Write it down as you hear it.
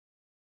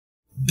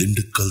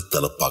திண்டுக்கல்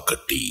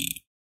தலப்பாக்கட்டி.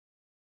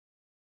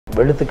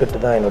 வெளுத்துக்கட்டு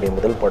தான் என்னுடைய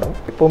முதல் படம்.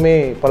 எப்போவுமே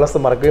பழசை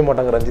மறக்கவே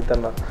மாட்டாங்க ரஞ்சித்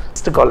அண்ணா.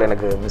 ஃபஸ்ட்டு கால்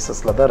எனக்கு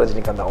மிஸ்ஸஸ் லதா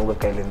ரஜினிகாந்த் அவங்க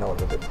கையிலேருந்து தான்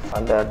வந்தது.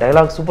 அந்த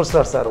டைலாக் சூப்பர்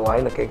ஸ்டார் சார்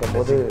வாயில்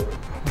கேட்கும்போது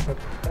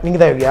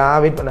நீங்கள் தான்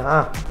வெயிட் பண்ண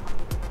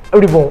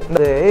எப்படி போகும்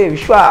இந்த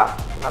விஸ்வா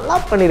நல்லா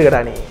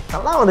பண்ணியிருக்கடா, நீ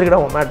நல்லா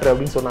வந்திருக்கடா உன் மேட்ரு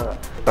அப்படின்னு சொன்னாங்க.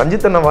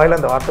 ரஞ்சித் அண்ணா வாயில்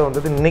அந்த வார்த்தை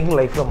வந்தது இன்றைக்கும்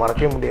லைஃப்பில்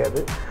மறக்கவே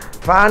முடியாது.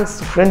 ஃபேன்ஸ்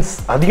ஃப்ரெண்ட்ஸ்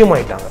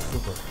அதிகமாகிட்டாங்க,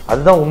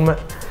 அதுதான் உண்மை.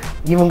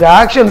 இவங்க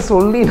ஆக்ஷன்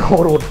சொல்லி நான்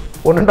ஒரு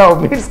 1.5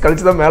 minutes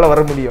கழிச்சு தான் மேலே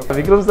வர முடியும்.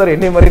 விக்ரம் சார்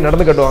என்னை மாதிரி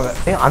நடந்து கட்டுவாங்க.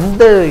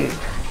 அந்த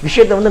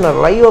விஷயத்தை வந்து நான்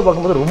லைவாக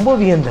பார்க்கும்போது ரொம்ப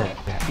வியந்தேன்.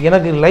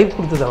 எனக்கு லைவ்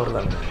கொடுத்தது அவர்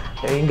தான்.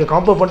 இங்கே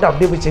காம்போ பண்ணிட்டு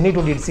அப்படியே போய் சென்னை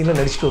 28 சீனில்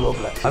நடிச்சுட்டு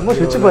வருவாப்பில்.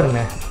 ஆல்மோஸ்ட் வச்சு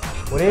பாருங்க,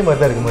 ஒரே மாதிரி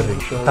தான் இருக்கும்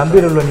மாதிரி.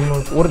 தம்பியில் உள்ள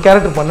நீங்கள் ஒரு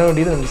கேரக்டர் பண்ண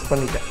வேண்டியது நான் மிஸ்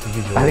பண்ணிட்டேன்.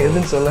 அது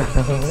எதுன்னு சொல்ல.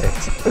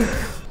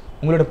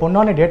 உங்களோட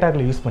பொண்ணான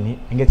டேட்டாக்களை யூஸ் பண்ணி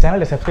எங்கள்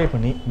சேனலை சப்ஸ்கிரைப்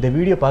பண்ணி இந்த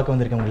வீடியோ பார்க்க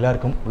வந்திருக்கவங்க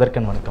எல்லாருக்கும்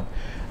முதற்கண் வணக்கம்.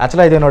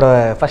 ஆக்சுவலாக இது என்னோட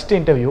ஃபஸ்ட்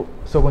இன்டர்வியூ.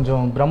 ஸோ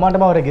கொஞ்சம்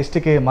பிரம்மாண்டமாக வர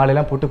கெஸ்ட்டுக்கு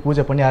மாலையெல்லாம் போட்டு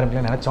பூஜை பண்ணி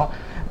ஆரம்பிக்கலாம்னு நினச்சோம்.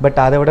 பட்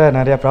அதை விட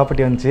நிறையா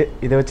ப்ராப்பர்ட்டி வந்துச்சு.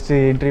 இதை வச்சுட்டு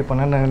இன்டர்வியூ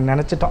பண்ணலான்னு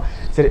நினச்சிட்டோம்.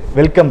 சரி,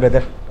 welcome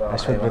brother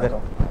Ashwath brother.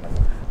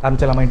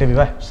 ஆரம்பிச்சலாமா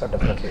இன்டர்வியூவா?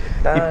 Definitely.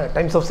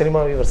 Times of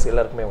cinema viewers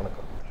எல்லாருக்குமே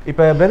வணக்கம்.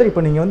 இப்போ பிரதர்,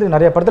 இப்போ நீங்கள் வந்து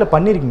நிறைய படத்தில்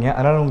பண்ணியிருக்கீங்க,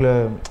 அதனால் உங்களை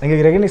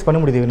எங்களுக்கு ரெகனைஸ் பண்ண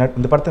முடியுது.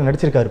 இந்த படத்தில்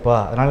நடிச்சிருக்காருப்பா,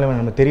 அதனால்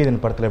நம்ம தெரியுது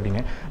இந்த படத்தில்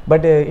அப்படிங்க.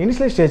 பட்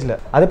இனிஷியல் ஸ்டேஜில்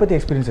அதை பற்றி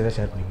எக்ஸ்பீரியன்ஸ் எதாவது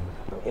ஷேர் பண்ணிங்க.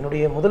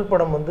 என்னுடைய முதல்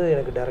படம் வந்து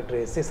எனக்கு டேரக்டர்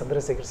எஸ்.ஏ.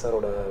 சந்திரசேகர்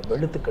சாரோட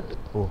வெளுத்துக்கட்டு.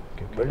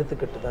 ஓகே,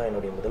 வெளுத்துக்கட்டு தான்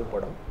என்னுடைய முதல்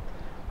படம்.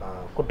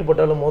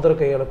 கொட்டுப்பட்டாலும் மோதிர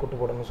கையால்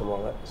கொட்டுப்படணும்னு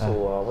சொல்லுவாங்க. ஸோ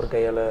அவர்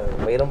கையால்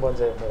வைரம்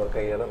பாஞ்ச அவர்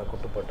கையால் நான்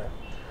கொட்டுப்பட்டேன்.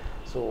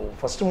 ஸோ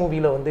ஃபஸ்ட்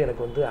மூவியில் வந்து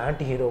எனக்கு வந்து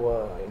ஆன்டி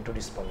ஹீரோவாக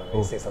இன்ட்ரடியூஸ் பண்ணாங்க.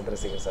 எஸ்.ஏ.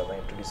 சந்திரசேகர் சார் தான்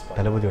இன்ட்ரடியூஸ்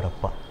பண்ணாங்க, தளபதியோட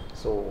அப்பா.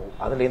 ஸோ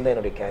அதுலேருந்து தான்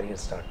என்னுடைய கேரியர்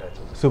ஸ்டார்ட்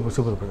ஆச்சு. Super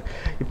super brother.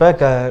 இப்போ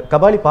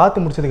கபாலி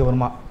பார்த்து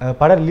முடிச்சதுக்கப்புறமா,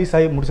 படம் ரிலீஸ்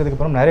ஆகி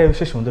முடிச்சதுக்கப்புறம் நிறைய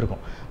விஷயம்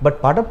வந்திருக்கும். பட்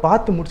படம்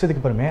பார்த்து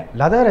முடிச்சதுக்கப்புறமே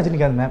லதா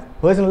ரஜினிகாந்த் மேம்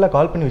பர்சனலாக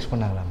கால் பண்ணி விஷ்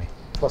பண்ணாங்களாமே?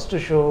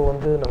 ஃபஸ்ட்டு ஷோ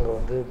வந்து நாங்கள்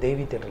வந்து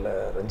தேவி தேட்டரில்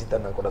ரஞ்சித்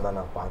அண்ணா கூட தான்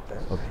நான்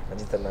பார்த்தேன்.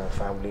 ரஞ்சித் அண்ணா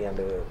ஃபேமிலி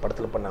அண்டு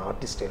படத்தில் பண்ண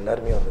ஆர்டிஸ்ட்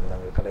எல்லாருமே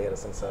வந்திருந்தாங்க.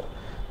 கலையரசன் சார்,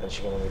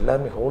 தர்ஷிகன்,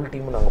 எல்லாருமே ஹோல்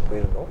டீமும் நாங்கள்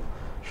போயிருந்தோம்.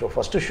 ஷோ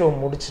ஃபஸ்ட்டு ஷோ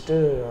முடிச்சுட்டு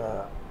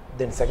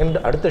தென் செகண்ட்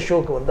அடுத்த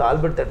ஷோக்கு வந்து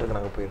ஆல்பர்ட் தேட்டருக்கு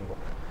நாங்கள்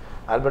போயிருந்தோம்.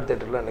 ஆல்பர்ட்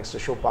தேட்டரில் நெக்ஸ்ட்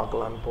ஷோ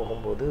பார்க்கலான்னு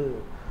போகும்போது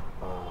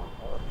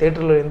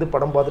தேட்டர்லேருந்து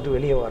படம் பார்த்துட்டு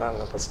வெளியே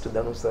வராங்க. ஃபஸ்ட்டு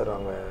தனுஷ் சார்,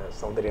 அவங்க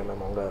சௌந்தர்யா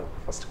மேம், அவங்க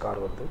ஃபஸ்ட்டு கார்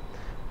வருது.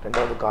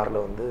 ரெண்டாவது காரில்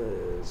வந்து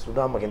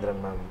Sudha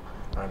Mahendran ma'am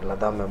and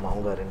Latha ma'am,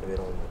 அவங்க 2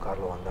 பேரும்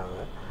காரில் வந்தாங்க.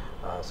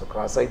 ஸோ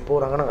கிராஸ் ஆகி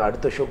போகிறாங்க. நாங்கள்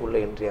அடுத்த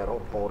ஷோக்குள்ளே என்ட்ரி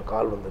ஆகிறோம். இப்போ ஒரு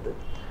கால் வந்தது.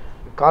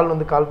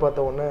 கால்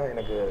பார்த்த உடனே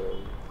எனக்கு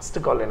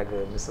ஃபஸ்ட்டு கால் எனக்கு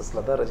மிஸ்ஸஸ்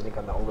லதா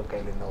ரஜினிகாந்த் அவங்க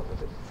கையிலேருந்து தான்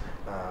வந்தது.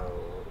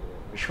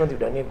 Vishwanth, you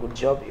done A good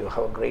job, you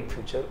have a great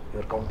future,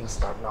 your counting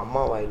ஸ்டார்ட்னு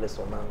அம்மா வாயில்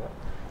சொன்னாங்க.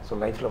 ஸோ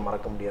லைஃப்பில்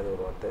மறக்க முடியாத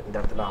ஒரு வார்த்தை. இந்த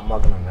இடத்துல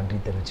அம்மாவுக்கு நான் நன்றி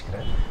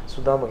தெரிவிச்சுக்கிறேன்.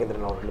 சுதா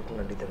மகேந்திரன் அவர்களுக்கும்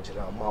நன்றி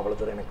தெரிவிச்சுக்கிறேன். அம்மா அவ்வளோ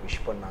தூரம் எனக்கு விஷ்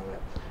பண்ணாங்க.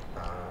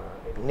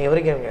 இன்னை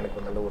வரைக்கும் அவங்க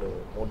எனக்கு நல்ல ஒரு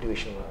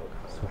மோட்டிவேஷனாக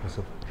இருக்காங்க. Super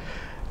super.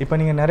 இப்போ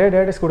நீங்கள் நிறைய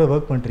டேரக்டர்ஸ் கூட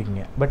ஒர்க்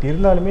பண்ணிருக்கீங்க. பட்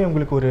இருந்தாலுமே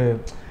உங்களுக்கு ஒரு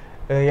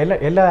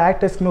எல்லா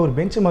ஆக்டர்ஸ்க்குமே ஒரு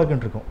பெஞ்ச்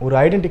மார்க்குன்னு இருக்கும், ஒரு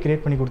ஐடென்டிட்டி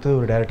கிரியேட் பண்ணி கொடுத்தது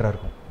ஒரு டேரக்டராக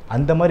இருக்கும்.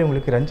 அந்த மாதிரி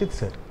உங்களுக்கு ரஞ்சித்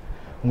சார்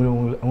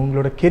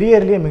உங்களோட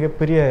கெரியர்லேயே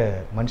மிகப்பெரிய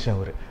மனுஷன்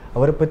அவர்.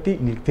 அவரை பற்றி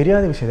உங்களுக்கு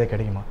தெரியாத விஷயம் எதாவது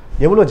கிடைக்குமா?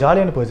 எவ்வளோ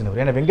ஜாலியான பர்சன் அவர்.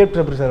 ஏன்னா வெங்கட்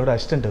பிரபு சாரோட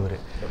அசிஸ்டன்ட் அவர்.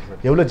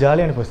 எவ்வளோ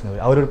ஜாலியான பர்சன்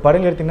அவர். அவரோட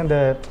படங்கள் எடுத்திங்கன்னா இந்த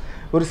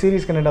ஒரு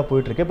சீரீஸ் கனெக்டாக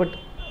போயிட்டுருக்கு. பட்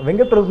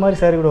வெங்கட் பிரபு மாதிரி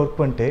சார் கூட ஒர்க்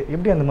பண்ணிட்டு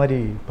எப்படி அந்த மாதிரி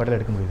படம்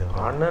எடுக்க முடியுது?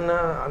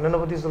 அண்ணனை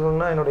பற்றி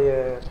சொல்லணும்னா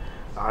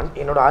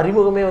என்னோட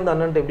அறிமுகமே வந்து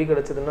அண்ணன்ட்ட எப்படி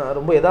கிடச்சிதுன்னா,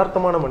 ரொம்ப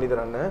யதார்த்தமான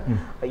மனிதர் அண்ணன்.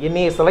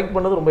 என்னையை செலக்ட்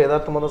பண்ணது ரொம்ப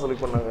யதார்த்தமாக தான்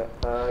செலக்ட் பண்ணாங்க.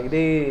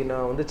 இதே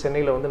நான் வந்து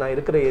சென்னையில் வந்து நான்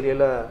இருக்கிற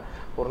ஏரியாவில்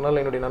ஒரு நாள்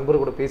என்னுடைய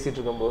நண்பர் கூட பேசிகிட்டு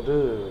இருக்கும்போது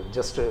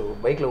ஜஸ்ட்டு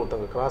பைக்கில்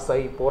ஒருத்தவங்க கிராஸ்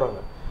ஆகி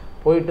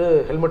போயிட்டு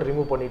ஹெல்மெட்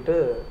ரிமூவ் பண்ணிவிட்டு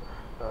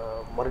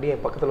மறுபடியும்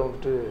என் பக்கத்தில்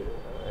வந்துட்டு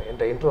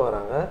என்கிட்ட இன்ட்ரோ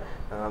வராங்க.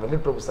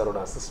 வெங்கட் பிரபு சாரோட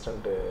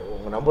அசிஸ்டண்ட்டு,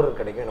 உங்கள் நம்பர்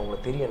கிடைக்கும், எனக்கு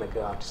உங்களுக்கு தெரியும், எனக்கு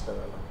ஆர்டிஸ்ட்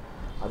தான்.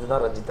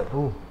 அதுதான் ரஞ்சித்.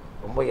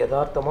 ரொம்ப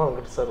யதார்த்தமாக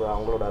வெங்கட் சார்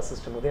அவங்களோட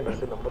அசிஸ்டன்ட் வந்து என்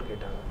 2 நம்பர்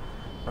கேட்டாங்க.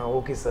 நான்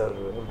okay sir,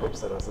 Venkat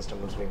Prabhu sir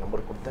அசிஸ்டன்ட்னு சொல்லி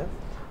நம்பர் கொடுத்தேன்.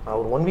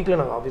 ஒரு 1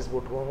 வீக்கில் நாங்கள் ஆஃபீஸ்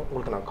போட்டுருவோம்,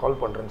 உங்களுக்கு நான்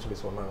கால் பண்ணுறேன்னு சொல்லி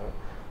சொன்னாங்க.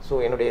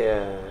 ஸோ என்னுடைய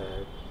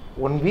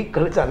 1 வீக்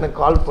கழிச்சு அண்ணன்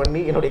கால்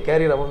பண்ணி என்னுடைய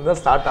கேரியர் வந்து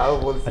தான் ஸ்டார்ட் ஆக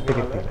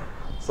போகுது.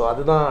 ஸோ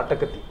அதுதான்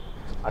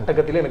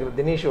அட்டகத்திலே எனக்கு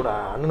தினேஷோட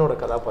அண்ணனோட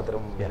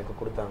கதாபாத்திரம் எனக்கு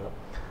கொடுத்தாங்க.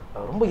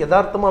 ரொம்ப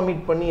யதார்த்தமாக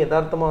மீட் பண்ணி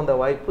யதார்த்தமாக அந்த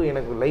வாய்ப்பு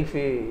எனக்கு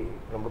லைஃபே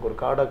நம்மளுக்கு ஒரு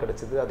கார்டாக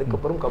கிடச்சிது.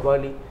 அதுக்கப்புறம்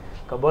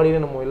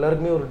கபாலியில் நம்ம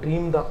எல்லாருக்குமே ஒரு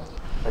ட்ரீம் தான்.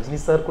 ரஜினி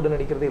சார் கூட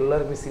நடிக்கிறது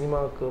எல்லாருக்குமே,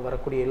 சினிமாவுக்கு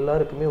வரக்கூடிய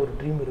எல்லாருக்குமே ஒரு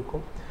ட்ரீம்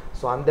இருக்கும்.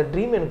 ஸோ அந்த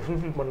ட்ரீம் எனக்கு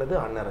ஃபுல்ஃபில் பண்ணது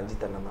அண்ணன்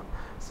ரஞ்சித் அண்ணன் தான்.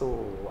 ஸோ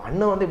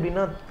அண்ணன் வந்து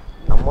எப்படின்னா,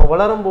 நம்ம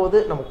வளரும்போது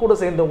நம்ம கூட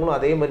சேர்ந்தவங்களும்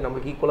அதே மாதிரி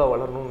நம்மளுக்கு ஈக்குவலாக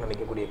வளரணும்னு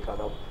நினைக்கக்கூடிய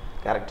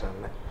கேரக்டர்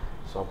அண்ணன்.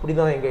 ஸோ அப்படி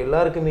தான் எங்கள்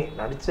எல்லாருக்குமே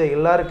நடித்த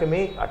எல்லாருக்குமே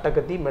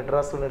அட்டகத்தி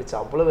மெட்ராஸில் நடித்த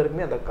அவ்வளோ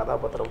பேருக்குமே அந்த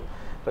கதாபாத்திரம்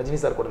ரஜினி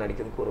சார் கூட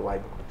நடிக்கிறதுக்கு ஒரு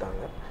வாய்ப்பு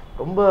கொடுத்தாங்க.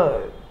 ரொம்ப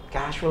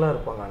கேஷுவலாக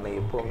இருப்பாங்க அண்ணன்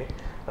எப்போவுமே.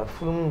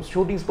 ஃபிலிம்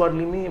ஷூட்டிங்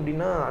ஸ்பாட்லேயுமே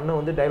எப்படின்னா, அண்ணன்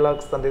வந்து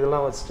டைலாக்ஸ் அந்த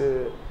இதெல்லாம் வச்சுட்டு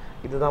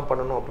இதுதான்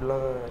பண்ணணும்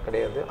அப்படிலாம்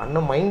கிடையாது.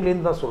 அண்ணன்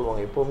மைண்ட்லேருந்து தான்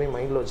சொல்லுவாங்க. எப்போவுமே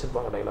மைண்டில்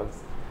வச்சுருப்பாங்க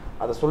டைலாக்ஸ்.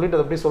 அதை சொல்லிவிட்டு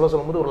அதை அப்படியே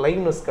சொல்லும்போது ஒரு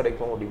லைவ்னஸ்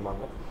கிடைக்கும்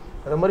அப்படிம்பாங்க.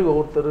 அந்த மாதிரி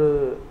ஒருத்தர்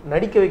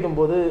நடிக்க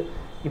வைக்கும்போது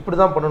இப்படி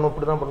தான்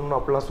பண்ணணும்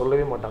அப்படிலாம்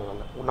சொல்லவே மாட்டாங்க.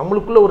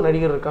 நம்மளுக்குள்ளே ஒரு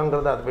நடிகர்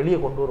இருக்காங்கிறத அதை வெளியே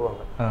கொண்டு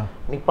வருவாங்க.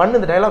 நீ பண்ணு,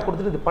 இந்த டைலாக்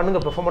கொடுத்துட்டு இது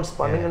பண்ணுங்க, பெர்ஃபார்மன்ஸ்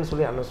பண்ணுங்கன்னு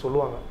சொல்லி அண்ணன்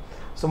சொல்லுவாங்க.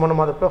 ஸோ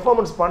நம்ம அதை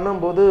பெர்ஃபார்மன்ஸ்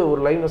பண்ணும்போது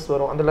ஒரு லைவ்னஸ்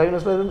வரும். அந்த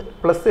லைவ்னஸில் இருந்து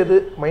ப்ளஸ் எது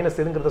மைனஸ்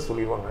எதுங்கிறத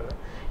சொல்லிடுவாங்க.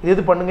 இது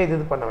இது பண்ணுங்க,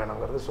 இது பண்ண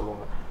வேணாங்கிறத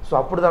சொல்லுவாங்க. ஸோ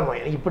அப்படி தான்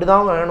இப்படி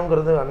தான்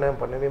வேணுங்கிறது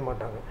அண்ணன் பண்ணவே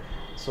மாட்டாங்க.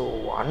 ஸோ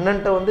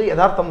அண்ணன்ட்ட வந்து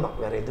யதார்த்தம் தான்,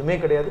 வேறு எதுவுமே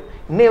கிடையாது.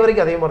 இன்னைய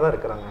வரைக்கும் அதே மாதிரி தான்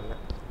இருக்கிறாங்க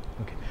அண்ணன்.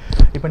 ஓகே,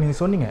 இப்போ நீங்கள்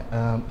சொன்னீங்க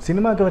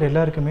சினிமாவுக்கு வர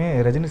எல்லாருக்குமே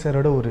ரஜினி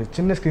சாரோட ஒரு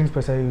சின்ன ஸ்க்ரீன்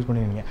ஸ்பேஸாக யூஸ்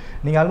பண்ணிருந்தீங்க.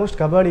 நீங்கள் ஆல்மோஸ்ட்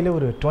கபாலியில்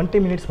ஒரு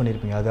 20 minutes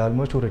பண்ணியிருப்பீங்க. அது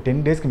ஆல்மோஸ்ட் ஒரு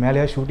 10 daysக்கு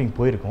மேலேயா ஷூட்டிங்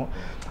போயிருக்கும்.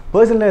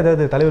 பர்சனலாக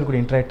ஏதாவது தலைவர் கூட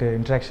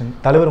இன்ட்ராக்ஷன்,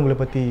 தலைவர் உங்களை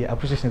பற்றி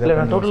அப்ரிஷியேஷன் இல்லை,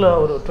 நான்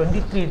டோட்டலாக ஒரு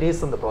 23 days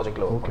அந்த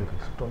ப்ராஜெக்டில். ஓகே,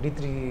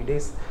 23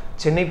 days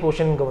சென்னை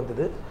போர்ஷன் இங்கே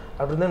வந்தது.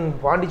 அப்படி தான்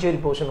பாண்டிச்சேரி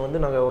போர்ஷன்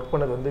வந்து நாங்கள் ஒர்க்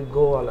பண்ணது வந்து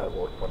கோவாவில்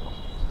ஒர்க் பண்ணோம்.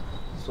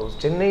 ஸோ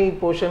சென்னை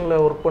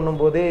போர்ஷனில் ஒர்க்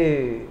பண்ணும்போதே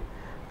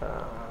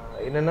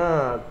என்னென்னா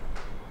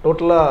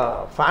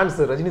டோட்டலாக ஃபேன்ஸ்,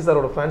 ரஜினி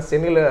சாரோட ஃபேன்ஸ்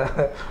சென்னையில்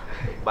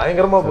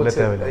பயங்கரமாக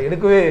போச்சு.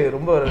 எடுக்கவே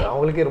ரொம்ப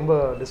அவங்களுக்கே ரொம்ப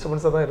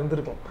டிஸ்டர்பன்ஸாக தான்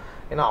இருந்திருக்கும்.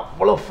 ஏன்னா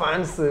அவ்வளோ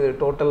ஃபேன்ஸு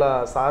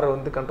டோட்டலாக சாரை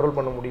வந்து கண்ட்ரோல்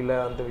பண்ண முடியல,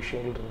 அந்த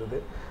விஷயங்கள் இருந்தது.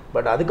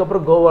 பட்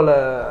அதுக்கப்புறம் கோவாவில்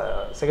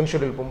செகண்ட்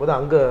ஷெட்யூல் போகும்போது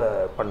அங்கே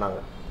பண்ணாங்க.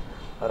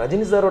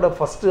 ரஜினி சாரோட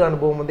ஃபஸ்ட்டு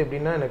அனுபவம் வந்து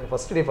எப்படின்னா, எனக்கு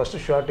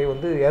ஃபஸ்ட்டு ஷார்ட்டே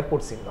வந்து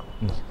ஏர்போர்ட் சீன் தான்.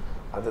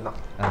 அதுதான்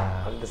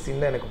அந்த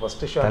சீன் தான் எனக்கு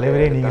ஃபஸ்ட்டு ஷார்ட்.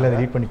 தலைவரே நீங்களே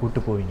ரீட் பண்ணி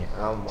கூப்பிட்டு போவீங்க.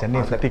 ஆமாம்,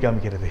 சென்னை சுற்றி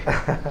காமிக்கிறது.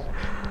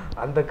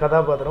 அந்த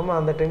கதாபாத்திரம்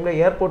அந்த டைமில்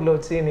ஏர்போர்ட்டில்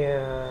வச்சு நீ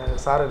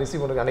சாரை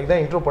ரிசீவ் பண்ணுறது அன்றைக்கி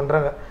தான் இன்ட்ரோ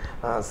பண்ணுறாங்க.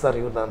 சார்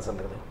இவர் தான்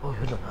சொன்னது. ஓ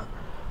இவர் தானா?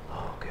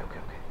 ஓகே ஓகே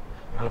ஓகே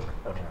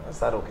அப்படின்னாங்க.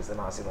 சார் ஓகே சார்,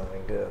 நான் ஆசீர்வாதம்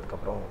வாங்கிட்டு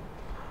அதுக்கப்புறம்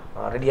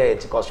ரெடி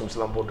ஆகிடுச்சு,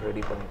 காஸ்டியூம்ஸ்லாம் போட்டு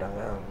ரெடி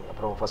பண்ணிட்டாங்க.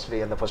 அப்புறம் ஃபஸ்ட் டே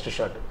அந்த ஃபஸ்ட்டு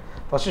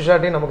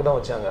ஷாட்டே நமக்கு தான்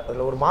வச்சாங்க.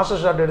 அதில் ஒரு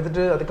மாஸ்டர் ஷாட்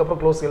எடுத்துகிட்டு அதுக்கப்புறம்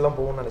க்ளோஸ் எல்லாம்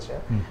போகும்னு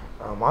நினச்சேன்.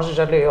 மாஸ்டர்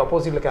ஷாட்லேயே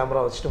ஆப்போசிட்டில்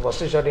கேமரா வச்சுட்டு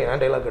ஃபஸ்ட்டு ஷாட்டே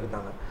என் டைலாக்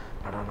எடுத்தாங்க.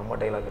 நம்ம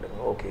டைலாக்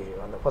எடுக்கணும். ஓகே,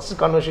 அந்த ஃபஸ்ட்டு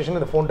கான்வர்சேஷன்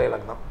இந்த ஃபோன்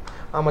டைலாக் தான்.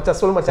 மச்சான்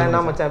சொல் மச்சான்,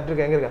 என்ன மச்சான் எப்படி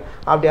இருக்கேன், எங்கே இருக்கேன்,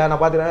 அப்படியா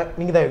நான் பார்த்துக்கிறேன்,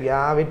 நீங்கள் தான் இருக்கியா,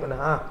 வெயிட் பண்ண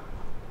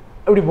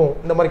எப்படி போகும்,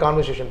 இந்த மாதிரி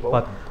கான்வர்சேஷன்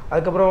போகும்.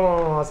 அதுக்கப்புறம்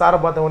சாரை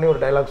பார்த்த உடனே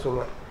ஒரு டைலாக்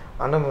சொல்லுவேன்.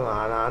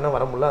 அண்ணன்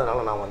வர முடியல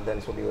அதனால் நான்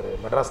வந்தேன்னு சொல்லி ஒரு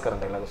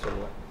மெட்ராஸ்காரன் டைலாக்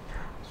சொல்லுவேன்.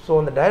 ஸோ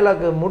அந்த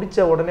டைலாக்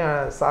முடித்த உடனே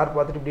சார்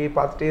பார்த்துட்டு இப்படியே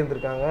பார்த்துட்டே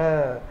இருந்திருக்காங்க.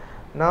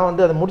 நான்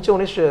வந்து அதை முடித்த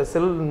உடனே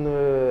செல்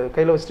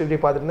கையில் வச்சுட்டு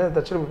இப்படியே பார்த்துட்டு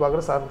தச்சில் இப்படி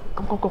பார்க்குறேன். Sir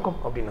come come come come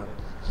அப்படின்னாங்க.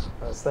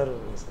 Sir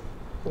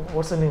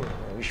what's name?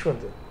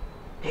 விஸ்வந்த்.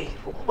 ஏய்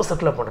ரொம்ப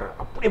சட்டிலாக பண்ணுறேன்,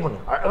 அப்படியே பண்ணு,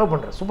 அழகாக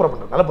பண்ணுறேன், சூப்பராக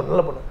பண்ணுறேன்,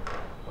 நல்லா பண்ணு.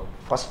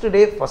 ஃபஸ்ட்டு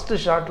டே ஃபஸ்ட்டு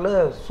ஷாட்டில்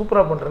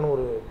சூப்பராக பண்ணுறேன்னு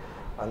ஒரு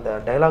அந்த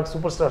டைலாக்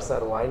சூப்பர் ஸ்டார்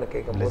சார் வாயில்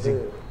கேட்கும்போது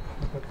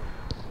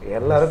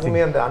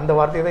எல்லாருக்குமே அந்த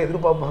வார்த்தையை தான்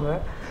எதிர்பார்ப்பாங்க.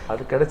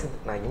 அது கிடச்சிது.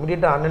 நான்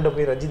இமீடியட்டாக அண்ணன்ட்ட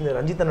போய்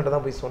ரஞ்சித் அண்ணன்ட்ட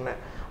தான் போய் சொன்னேன்.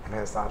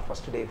 ஆனால் சார்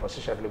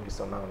ஃபஸ்ட்டு ஷாட்டில் இப்படி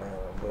சொன்னாங்கண்ணே,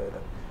 ரொம்ப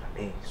இதாக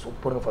டேய்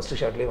சூப்பருங்க, ஃபஸ்ட்டு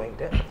ஷாட்லேயே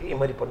வாங்கிட்டேன், அதே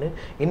மாதிரி பண்ணு,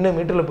 இன்னும்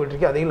மீட்டரில்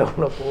போயிட்டுருக்கு, அதே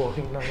லெவலில் போ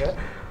அப்படின்னாங்க.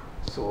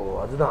 ஸோ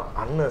அதுதான்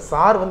அண்ணன்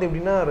சார் வந்து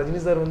எப்படின்னா,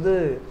 ரஜினி சார் வந்து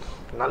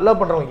நல்லா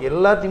பண்ணுறவங்க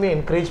எல்லாத்தையுமே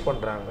என்கரேஜ்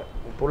பண்ணுறாங்க.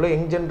 இப்போ உள்ள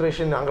யங்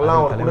ஜென்ரேஷன் நாங்கள்லாம்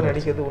அவர் கூட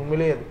நடிக்கிறது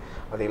உண்மையிலே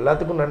அது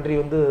எல்லாத்துக்கும் நன்றி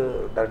வந்து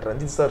டாக்டர்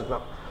ரஞ்சித் சார்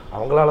தான்.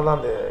 அவங்களால தான்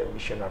அந்த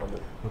விஷயம்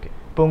நடந்தது. ஓகே,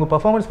 இப்போ உங்கள்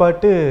பர்ஃபார்மன்ஸ்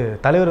பார்த்து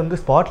தலைவர் வந்து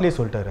ஸ்பாட்லேயே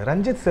சொல்லிட்டாரு.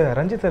 ரஞ்சித்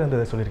சார்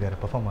வந்து சொல்லியிருக்காரு,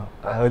 பர்ஃபார்மர்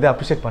இது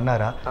அப்ரிஷியேட்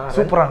பண்ணாரா,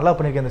 சூப்பராக நல்லா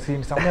பண்ணியிருக்கேன், அந்த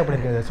சீன் செம்மையாக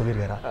பண்ணியிருக்கேன்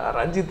சொல்லியிருக்காரா?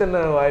 ரஞ்சித்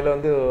அண்ணன் வாயில்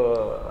வந்து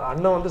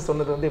அண்ணன் வந்து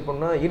சொன்னது வந்து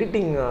எப்படின்னா,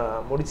 எடிட்டிங்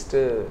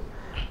முடிச்சுட்டு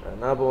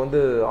நான் இப்போ வந்து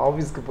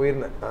ஆஃபீஸ்க்கு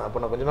போயிருந்தேன். அப்போ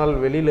நான் கொஞ்ச நாள்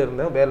வெளியில்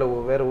இருந்தேன்,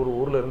 வேறு ஒரு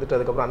ஊரில் இருந்துட்டு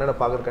அதுக்கப்புறம் அண்ணனை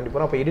பார்க்குற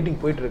கண்டிப்பாக அப்போ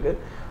எடிட்டிங் போயிட்டுருக்கு.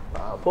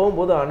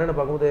 போகும்போது அண்ணனை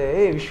பார்க்கும்போது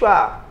ஏய் விஸ்வா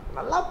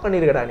நல்லா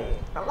பண்ணியிருக்கடா, நீ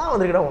நல்லா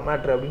வந்திருக்கடா உன்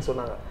மேட்ரு அப்படின்னு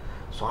சொன்னாங்க.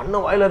 ஸோ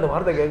அண்ணன் வாயில் அந்த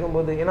வார்த்தை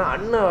கேட்கும்போது, ஏன்னா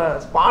அண்ணன்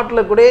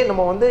ஸ்பாட்டில் கூட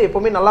நம்ம வந்து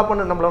எப்போவுமே நல்லா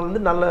பண்ண நம்மளை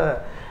வந்து நல்ல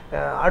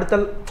அடுத்த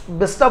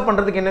பெஸ்ட்டாக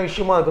பண்ணுறதுக்கு என்ன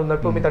விஷயமா இருக்கும்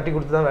எப்போவுமே தட்டி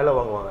கொடுத்து தான் வேலை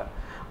வாங்குவாங்க.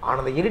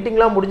 ஆனால் அந்த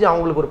எடிட்டிங்லாம் முடிஞ்சு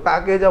அவங்களுக்கு ஒரு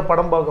பேக்கேஜாக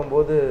படம்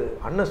பார்க்கும்போது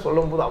அண்ணன்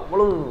சொல்லும்போது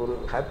அவ்வளோ ஒரு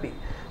ஹாப்பி.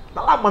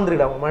 நல்லா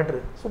வந்துருக்குடா உங்கள் மேட்ரு,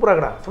 சூப்பராக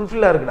இருக்குடா,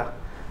 ஃபுல்ஃபில்லாக இருக்குடா,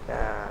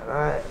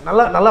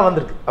 நல்லா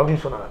வந்திருக்கு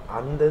அப்படின்னு சொன்னாங்க.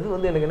 அந்த இது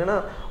வந்து எனக்கு என்னென்னா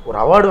ஒரு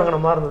அவார்டு வாங்கின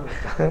மாதிரி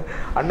இருந்தது.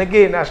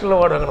 அன்றைக்கே நேஷ்னல்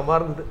அவார்டு வாங்கின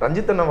மாதிரி இருந்தது.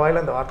 ரஞ்சித் அண்ணன்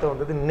வாயில் அந்த வார்த்தை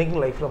வந்தது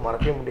இன்றைக்கும் லைஃப்பில்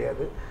மறக்கவே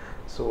முடியாது.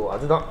 ஸோ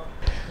அதுதான்.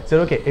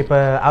 சரி, ஓகே. இப்போ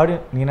அப்படி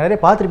நீங்கள் நிறைய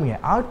பார்த்துருப்பீங்க,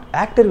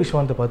 ஆக்டர்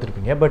விஸ்வாந்தை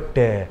பார்த்துருப்பீங்க, பட்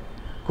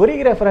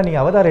கொரியோகிராஃபராக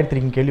நீங்கள் அவதாரம்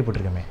எடுத்துருக்கீங்க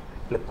கேள்விப்பட்டிருக்கேமே.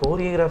 இல்லை,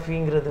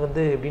 கோரியோகிராஃபிங்கிறது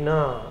வந்து எப்படின்னா,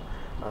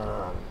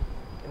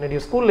 என்னுடைய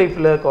ஸ்கூல்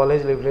லைஃப்பில்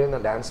காலேஜ் லைஃப்லேயே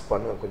நான் டான்ஸ்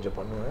கொஞ்சம்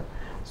பண்ணுவேன்.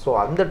 ஸோ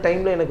அந்த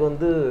டைமில் எனக்கு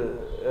வந்து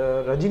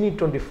ரஜினி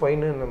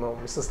 25ன்னு நம்ம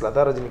மிஸ்ஸஸ்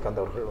லதா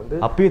ரஜினிகாந்த் அவர்கள் வந்து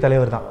அப்பயே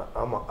தலைவர் தான்.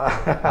 ஆமாம்,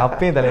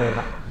 அப்பயே தலைவர்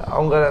தான்.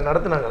 அவங்க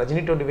நடத்துனாங்க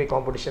ரஜினி 25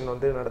 காம்படிஷன்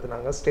வந்து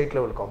நடத்துனாங்க, ஸ்டேட்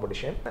லெவல்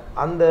காம்படிஷன்.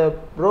 அந்த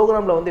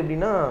ப்ரோக்ராமில் வந்து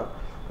எப்படின்னா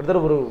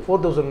கிட்டத்தட்ட ஒரு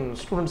 4000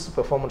 ஸ்டூடெண்ட்ஸ்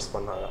பெர்ஃபார்மன்ஸ்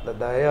பண்ணாங்க அந்த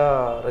தயா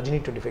ரஜினி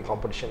 25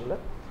 காம்படிஷனில்.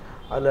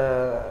 அதில்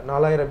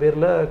 4000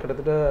 பேரில்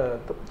கிட்டத்தட்ட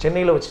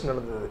சென்னையில் வச்சு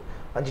நடந்தது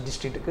 5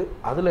 டிஸ்ட்ரிக்ட்டுக்கு.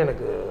 அதில்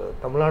எனக்கு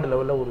தமிழ்நாடு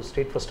லெவலில் ஒரு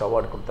ஸ்டேட் ஃபர்ஸ்ட்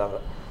அவார்டு கொடுத்தாங்க.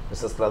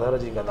 மிஸ்ஸஸ் லதா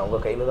ரஜினிகாந்த் அவங்க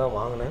கையில் தான்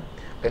வாங்கினேன்.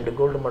 2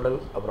 கோல்டு மெடல்,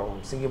 அப்புறம்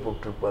சிங்கப்பூர்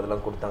ட்ரிப்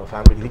அதெல்லாம் கொடுத்தாங்க,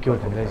 ஃபேமிலி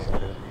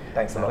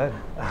தேங்க்ஸ்.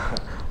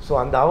 ஸோ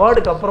அந்த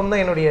அவார்டுக்கு அப்புறம்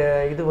தான் என்னுடைய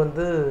இது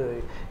வந்து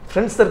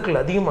ஃப்ரெண்ட்ஸ்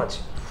சர்க்கிள் அதிகமாச்சு.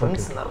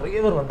 ஃப்ரெண்ட்ஸ்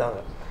நிறைய பேர் வந்தாங்க.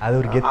 அது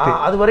ஒரு கெத்து.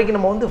 அது வரைக்கும்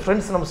நம்ம வந்து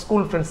ஃப்ரெண்ட்ஸ், நம்ம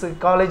ஸ்கூல் ஃப்ரெண்ட்ஸு,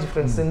 காலேஜ்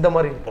ஃப்ரெண்ட்ஸ் இந்த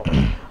மாதிரி இருப்போம்.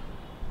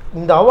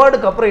 இந்த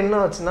அவார்டுக்கு அப்புறம் என்ன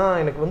ஆச்சுன்னா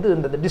எனக்கு வந்து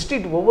இந்த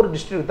டிஸ்ட்ரிக்ட் ஒவ்வொரு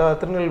டிஸ்ட்ரிக்ட்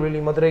திருநெல்வேலி,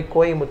 மதுரை,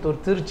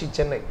 கோயம்புத்தூர், திருச்சி,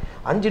 சென்னை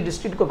 5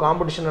 டிஸ்ட்ரிக்ட்டுக்கு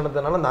காம்படிஷன்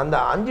நடந்ததுனால அந்த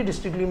 5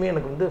 டிஸ்ட்ரிக்ட்லையுமே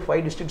எனக்கு வந்து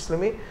 5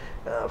 டிஸ்ட்ரிக்ட்ஸ்லையுமே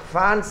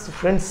ஃபேன்ஸ்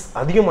ஃப்ரெண்ட்ஸ்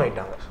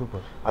அதிகமாகிட்டாங்க.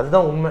 சூப்பர்,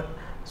 அதுதான் உண்மை.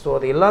 ஸோ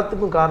அது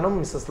எல்லாத்துக்கும் காரணம்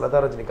மிஸ்ஸஸ்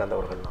லதா ரஜினிகாந்த்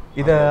அவர்கள் தான்.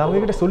 இதை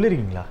அவங்ககிட்ட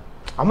சொல்லியிருக்கீங்களா?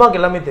 அம்மாவுக்கு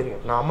எல்லாமே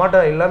தெரியும். நான் அம்மாட்ட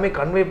எல்லாமே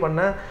கன்வே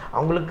பண்ணேன்.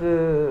 அவங்களுக்கு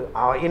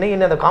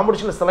என்ன அந்த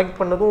காம்படிஷனில் செலக்ட்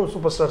பண்ணதும்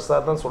சூப்பர் ஸ்டார்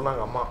சார் தான்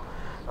சொன்னாங்க. அம்மா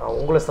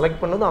உங்களை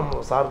செலக்ட் பண்ணதும்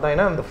சார் தான்.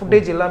 ஏன்னா அந்த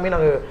ஃபுட்டேஜ் எல்லாமே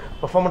நாங்கள்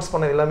பெர்ஃபார்மன்ஸ்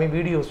பண்ணது எல்லாமே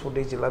வீடியோஸ்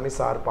ஃபுட்டேஜ் எல்லாமே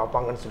சார்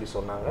பார்ப்பாங்கன்னு சொல்லி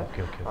சொன்னாங்க.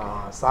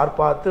 சார்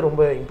பார்த்து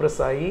ரொம்ப இம்ப்ரெஸ்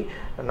ஆகி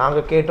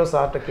நாங்கள் கேட்டோம்,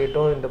 சார்கிட்ட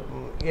கேட்டோம், இந்த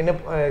என்ன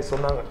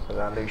சொன்னாங்க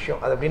அந்த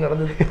விஷயம் அது அப்படியே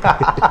நடந்தது.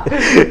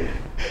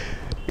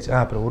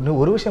 அப்புறம்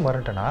ஒரு விஷயம்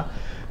வரட்டேன்னா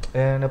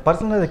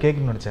பர்சனலாக அதை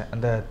கேட்கணும்னு நினச்சேன்.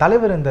 அந்த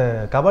தலைவர் அந்த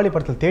கபாலி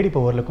படத்தில் தேடி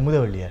போவார்ல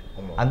குமுதவள்ளியை,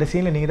 அந்த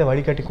சீனில் நீங்கள் தான்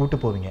வழிகாட்டி கூட்டு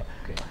போவீங்க.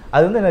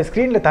 அது வந்து அந்த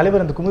ஸ்க்ரீனில்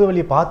தலைவர் அந்த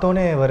குமுதவள்ளியை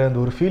பார்த்தோன்னே வர அந்த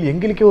ஒரு ஃபீல்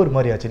எங்களுக்கே ஒரு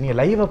மாதிரி ஆச்சு. நீங்கள்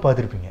லைவாக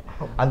பார்த்துருப்பீங்க,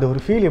 அந்த ஒரு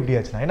ஃபீல் எப்படி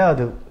ஆச்சுன்னா, ஏன்னா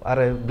அது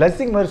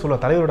பிளஸ்ஸிங் மாதிரி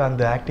சொல்லுவோம் தலைவரோட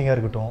அந்த ஆக்டிங்காக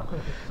இருக்கட்டும்,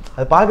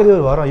 அது பார்க்குறதே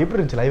ஒரு வாரம் எப்படி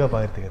இருந்துச்சு லைவாக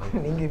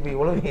பார்க்குறதுக்கு? நீங்கள் இப்போ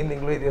இவ்வளோ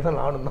இருந்தீங்களோ இதே தான்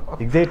நானும்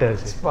தான் எக்ஸைட்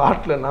ஆச்சு.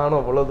 ஸ்பாட்டில் நானும்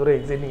அவ்வளோ தூரம்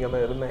எக்ஸைட்டிங்காக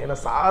தான் இருந்தேன். ஏன்னா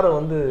சாரை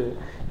வந்து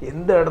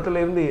எந்த இடத்துல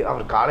இருந்து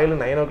அவர் காலையில்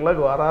 9 o'clock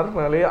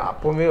வராருனாலே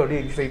அப்போவுமே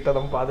அப்படியே எக்ஸைட்டாக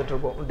தான்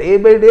பார்த்துட்ருப்போம். டே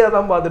பை டே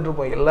தான்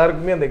பார்த்துட்ருப்போம்.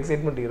 எல்லாருக்குமே அந்த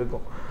எக்ஸைட்மெண்ட்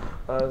இருக்கும்.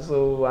 ஸோ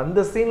அந்த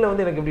சீனில்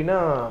வந்து எனக்கு எப்படின்னா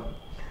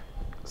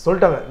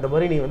சொல்லிட்டாங்க, இந்த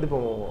மாதிரி நீ வந்து இப்போ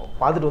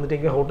பார்த்துட்டு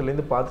வந்துட்டீங்க,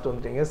 ஹோட்டல்லேருந்து பார்த்துட்டு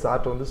வந்துட்டீங்க,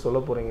 சார்ட்ட வந்து சொல்ல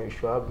போகிறீங்க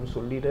விஸ்வா அப்படின்னு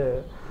சொல்லிட்டு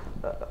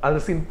அந்த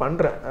சீன்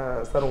பண்ணுறேன்.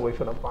 சார் உங்கள்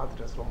ஒய்ஃபை நான்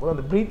பார்த்துட்டேன் சொல்லும்போது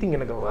அந்த ப்ரீத்திங்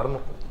எனக்கு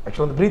வரணும்.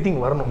 ஆக்சுவலாக அந்த ப்ரீத்திங்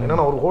வரணும். ஏன்னா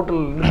நான் ஒரு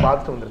ஹோட்டல்லேருந்து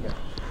பார்த்துட்டு வந்திருக்கேன்.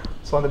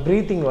 ஸோ அந்த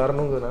ப்ரீத்திங்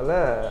வரணுங்கிறதுனால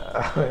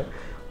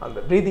அந்த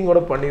ப்ரீத்திங்கோட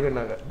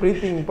பண்ணிடுனாங்க.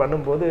 ப்ரீத்திங்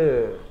பண்ணும்போது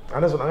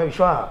என்ன சொன்னாங்க,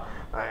 விஸ்வா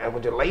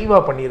கொஞ்சம்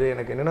லைவாக பண்ணிடு,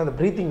 எனக்கு என்னென்னா அந்த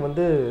ப்ரீத்திங்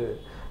வந்து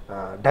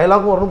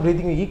டைலாகும் வரணும்,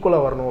 ப்ரீத்திங்கும்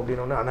ஈக்குவலாக வரணும்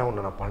அப்படின்னோடனே ஆனால்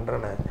ஒன்று நான்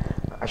பண்ணுறேன்னு.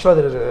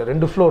 ஆக்சுவலாக அது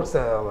 2 ஃப்ளோர்,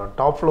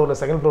 டாப் ஃப்ளோரில்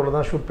 2nd ஃப்ளோரில்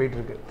தான் ஷூட்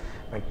போயிட்டுருக்கு.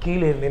 நான்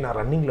கீழே இருந்தே நான்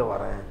ரன்னிங்கில்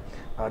வரேன்.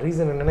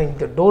 ரீசன் என்னென்னா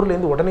இந்த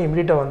டோர்லேருந்து உடனே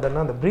இமீடியட்டாக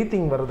வந்தேன்னா அந்த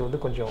ப்ரீத்திங் வர்றது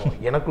வந்து கொஞ்சம்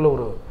எனக்குள்ளே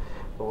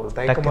ஒரு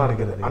தயக்கமாக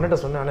இருக்குது. அண்ணன்ட்ட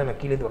சொன்னேன், ஆனால் நான்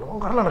கீழேருந்து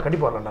வரணும், வரலாம், நான்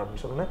கண்டிப்பாக வரலாம்டா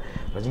அப்படின்னு சொன்னேன்.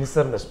 ரஜினி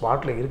சார் இந்த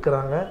ஸ்பாட்டில்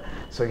இருக்கிறாங்க.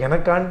 ஸோ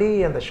எனக்காண்டி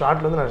அந்த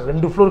ஷாட்டில் வந்து நான்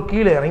 2 ஃப்ளோர்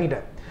கீழே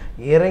இறங்கிட்டேன்.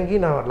 இறங்கி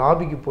நான்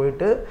லாபிக்கு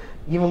போயிட்டு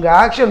இவங்க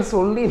ஆக்ஷன்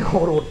சொல்லி நான்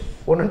ஒரு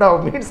 1.5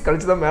 minutes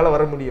கழிச்சு தான் மேலே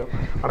வர முடியும்.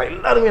 ஆனால்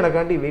எல்லாருமே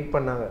எனக்காண்டி வெயிட்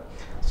பண்ணாங்க.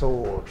 ஸோ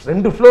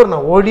 2 ஃப்ளோர்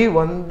நான் ஓடி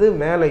வந்து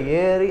மேலே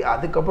ஏறி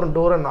அதுக்கப்புறம்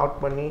டோரை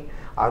நாக் பண்ணி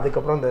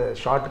அதுக்கப்புறம் அந்த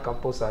ஷார்ட்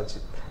கம்போஸ் ஆச்சு.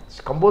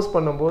 கம்போஸ்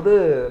பண்ணும்போது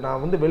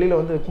நான் வந்து வெளியில்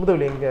வந்து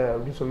குமுதவெளி எங்கே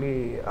அப்படின்னு சொல்லி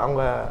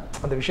அவங்க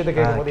அந்த விஷயத்தை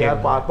கேட்கும்போது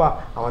யார் பாப்பா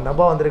அவன்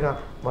தப்பா வந்திருக்கான்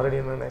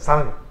மறுபடியும் என்ன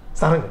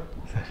சாருங்க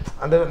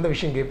அந்த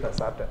விஷயம் கேட்பேன்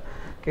சார்கிட்ட.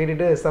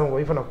 கேட்டுட்டு சார் உங்கள்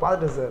ஒய்ஃபை நான்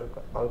பார்த்துட்டேன் சார்,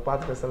 அவர்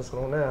பார்த்துட்டேன் சார்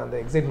சொன்னோன்னே அந்த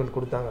எக்ஸைட்மெண்ட்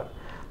கொடுத்தாங்க.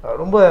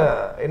 ரொம்ப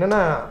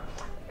என்னென்னா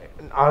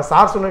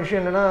சார் சொன்ன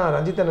விஷயம் என்னென்னா,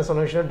 ரஞ்சித் என்ன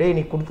சொன்ன விஷயம், டே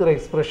நீ கொடுக்குற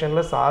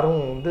எக்ஸ்பிரஷனில் சாரும்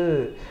வந்து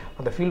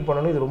அந்த ஃபீல்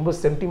பண்ணணும், இது ரொம்ப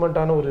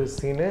சென்டிமெண்ட்டான ஒரு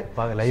சீனு,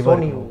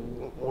 நீ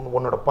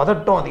உன்னோட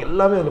பதட்டம் அது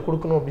எல்லாமே அதில்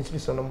கொடுக்கணும் அப்படின்னு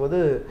சொல்லி சொன்னபோது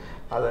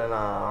அதை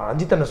நான்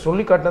ரஞ்சித் அண்ணன்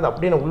சொல்லி காட்டினது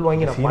அப்படியே நான்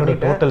உள்வாங்கி நான்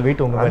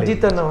பண்ணிட்டேன்.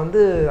 ரஞ்சித் அண்ணன்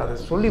வந்து அதை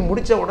சொல்லி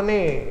முடித்த உடனே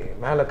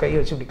மேலே கை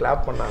வச்சு இப்படி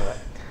கிளாப் பண்ணாங்க.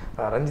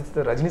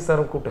 ரஜினி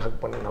சாரும் கூப்பிட்டு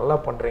ஹக் பண்ணி நல்லா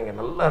பண்ணுறீங்க,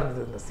 நல்லா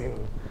இருந்தது இந்த சீன்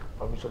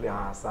அப்படின்னு சொல்லி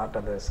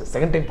சார்ட்ட அந்த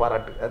 2nd டைம்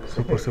பாராட்டு. அது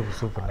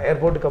சூப்பர்.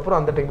 ஏர்போர்ட்டுக்கு அப்புறம்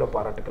அந்த டைமில்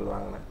பாராட்டுக்கள்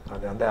வாங்கினேன்.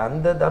 அது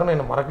அந்த தருணம்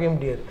என்னை மறக்கவே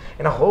முடியாது.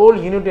 ஏன்னா ஹோல்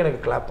யூனிட்டி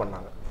எனக்கு கிளாப்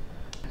பண்ணாங்க.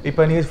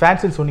 இப்போ நீங்கள்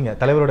ஃபேன்ஸுன்னு சொன்னீங்க,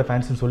 தலைவரோட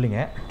ஃபேன்ஸுன்னு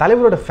சொன்னீங்க.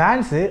 தலைவரோட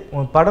ஃபேன்ஸு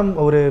படம்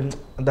ஒரு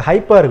அந்த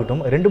ஹைப்பாக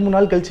இருக்கட்டும் 2-3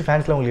 நாள் கழிச்சு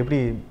ஃபேன்ஸில் உங்களுக்கு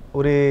எப்படி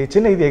ஒரு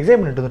சின்ன இது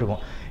எக்ஸைட்மெண்ட்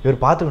இருக்கும்,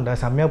 இவர்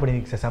பார்த்துக்கிட்டா செம்மையாக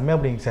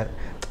பண்ணிங்க சார்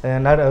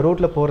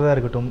ரோட்டில் போகிறதா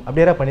இருக்கட்டும்,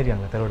 அப்படி யாராவது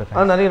பண்ணியிருக்காங்க தலைவரோட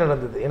ஃபேன்? நிறைய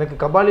நடந்தது. எனக்கு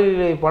கபாலி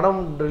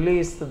படம்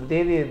ரிலீஸ்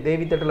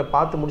தேவி தேட்டரில்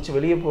பார்த்து முடிச்சு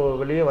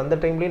வெளியே வந்த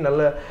டைம்லேயும்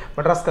நல்ல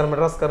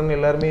மெட்ராஸ்காரன்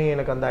எல்லாருமே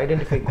எனக்கு அந்த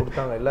ஐடென்டிஃபை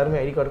கொடுத்தாங்க,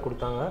 எல்லாருமே ஐடி கார்டு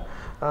கொடுத்தாங்க.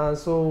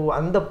 ஸோ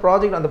அந்த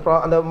ப்ராஜெக்ட்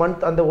அந்த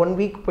மந்த் அந்த 1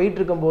 வீக் போயிட்டு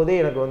இருக்கும்போதே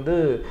எனக்கு வந்து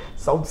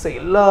சவுத் சைட்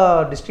எல்லா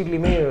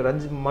டிஸ்ட்ரிக்ட்லேயுமே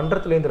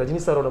மன்றத்துலேருந்து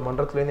ரஜினி சாரோட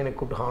மன்றத்துலேருந்து எனக்கு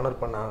கூப்பிட்டு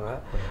ஹானர் பண்ணாங்க.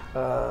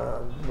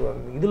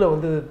 இதில்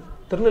வந்து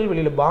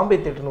திருநெல்வேலியில் பாம்பே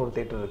தேட்டர்னு ஒரு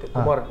தேட்டர் இருக்குது,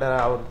 குமார்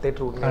அவர்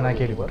தேட்டர் நான்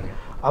கேள்விப்படுறேன்.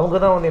 அவங்க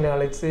தான் வந்து என்னை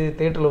அழைச்சி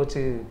தேட்டரில்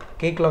வச்சு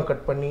கேக்லாம்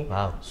கட் பண்ணி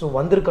ஸோ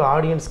வந்திருக்க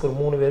ஆடியன்ஸ்க்கு ஒரு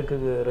 3 பேருக்கு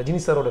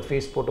ரஜினி சாரோட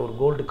ஃபேஸ் போட்ட ஒரு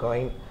கோல்டு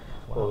காயின்,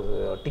 ஒரு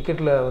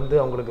டிக்கெட்டில் வந்து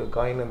அவங்களுக்கு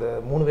காயின் அந்த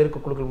 3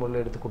 பேருக்கு குழுக்கள்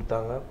முறையில் எடுத்து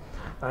கொடுத்தாங்க.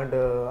 அண்டு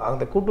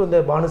அந்த கூட்டு வந்த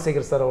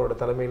பானுசேகர் சார் அவரோட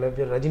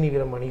தலைமையில் ரஜினி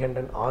வீரம்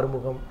மணிகண்டன்,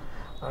 ஆறுமுகம்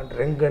அண்ட்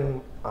ரெங்கன்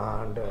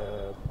அண்டு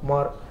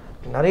குமார்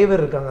நிறைய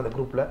பேர் இருக்காங்க அந்த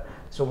குரூப்பில்.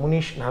 ஸோ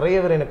முனிஷ் நிறைய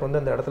பேர் எனக்கு வந்து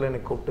அந்த இடத்துல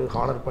எனக்கு கூப்பிட்டு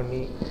ஹானர்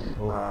பண்ணி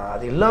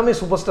அது எல்லாமே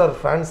சூப்பர் ஸ்டார்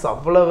ஃபேன்ஸ்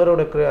அவ்வளோ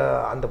பேரோட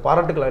அந்த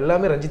பாராட்டுகள்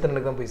எல்லாமே ரஞ்சித்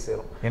அண்ணனுக்கு தான் போய்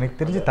சேரும். எனக்கு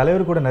தெரிஞ்ச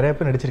தலைவர் கூட நிறைய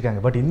பேர்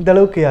நடிச்சிருக்காங்க, பட் இந்த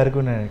அளவுக்கு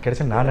யாருக்கும்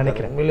கிடைச்சுன்னு நான்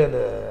நினைக்கிறேன். உண்மையிலே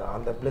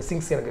அந்த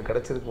பிளெஸிங்ஸ் எனக்கு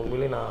கிடைச்சதுக்கு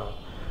உண்மையிலே நான்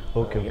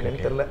ஓகே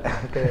தெரியல,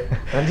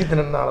 ரஞ்சித்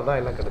அண்ணனால தான்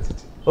எல்லாம்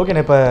கிடச்சிச்சு.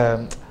 ஓகேண்ணா, இப்போ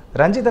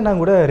ரஞ்சித் அண்ணா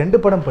கூட 2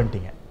 படம்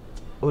பண்ணிட்டீங்க,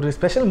 ஒரு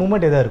ஸ்பெஷல்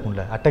மூமெண்ட் எதாக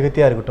இருக்கும்ல,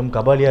 அட்டகத்தியாக இருக்கட்டும்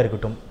கபாலியாக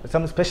இருக்கட்டும்,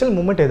 சம் ஸ்பெஷல்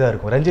மூமெண்ட் எதாக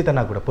இருக்கும் ரஞ்சித்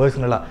அண்ணா கூட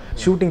பர்சனலாக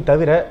ஷூட்டிங்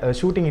தவிர,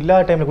 ஷூட்டிங்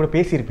இல்லாத டைமில் கூட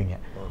பேசியிருப்பீங்க,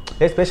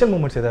 ஸ்பெஷல்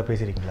மூமெண்ட்ஸ் ஏதாவது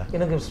பேசியிருக்கீங்களா?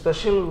 எனக்கு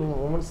ஸ்பெஷல்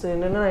மூமெண்ட்ஸ்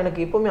என்னென்னா, எனக்கு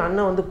எப்போவுமே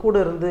அண்ணன் வந்து கூட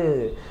இருந்து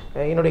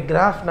என்னுடைய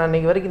கிராஃப் நான்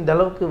இன்றைக்கி வரைக்கும் இந்த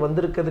அளவுக்கு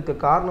வந்திருக்கிறதுக்கு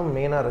காரணம்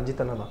மெயினாக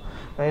ரஞ்சித் அண்ணன் தான்.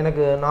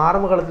 எனக்கு நான்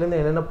ஆரம்ப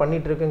காலத்துலேருந்து என்னென்ன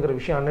பண்ணிகிட்ருக்கேங்கிற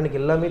விஷயம்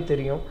அண்ணனுக்கு எல்லாமே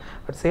தெரியும்.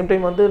 அட் சேம்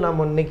டைம் வந்து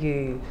நம்ம இன்றைக்கி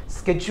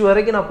ஸ்கெட்ச்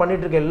வரைக்கும் நான்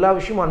பண்ணிகிட்ருக்கேன் எல்லா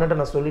விஷயமும்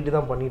அண்ணன்ட்ட நான் சொல்லிட்டு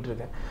தான்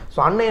பண்ணிகிட்ருக்கேன்.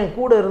 ஸோ அண்ணன் என்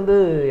கூட இருந்து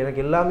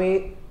எனக்கு எல்லாமே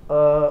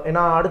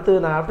ஏன்னா அடுத்து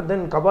நான் ஆஃப்டர்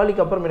தென்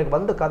கபாலிக்கு அப்புறம் எனக்கு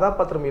வந்த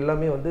கதாபாத்திரம்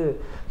எல்லாமே வந்து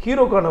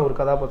ஹீரோக்கான ஒரு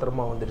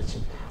கதாபாத்திரமாக வந்துடுச்சு.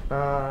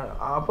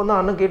 அப்போ தான்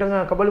அண்ணன் கேட்டாங்க,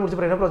 கபாலி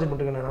முடிச்சப்பறம் என்ன ப்ராஜெக்ட்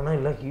பண்ணுறீங்க? ஆனால்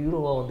இல்லை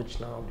ஹீரோவாக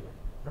வந்துடுச்சுண்ணா அப்படின்னு.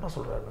 என்னடா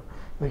சொல்கிறாருண்ணா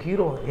இந்த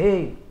ஹீரோ?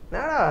 ஏய்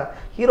என்னடா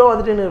ஹீரோ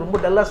வந்துட்டு எனக்கு ரொம்ப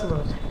டல்லாக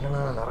சொன்னாங்க.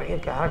 ஏன்னா நிறைய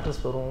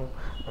கேரக்டர்ஸ் வரும்,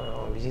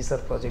 Vijay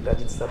sir project,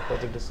 Ajith sir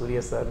project,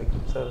 Surya sir,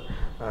 Vikram sir,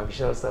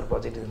 Vishal sir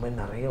project, இது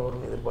மாதிரி நிறைய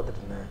வரும்னு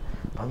எதிர்பார்த்துட்டு இருந்தேன்.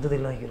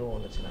 வந்ததெல்லாம் ஹீரோ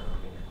வந்துச்சுண்ணா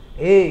அப்படின்னு.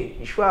 ஏய்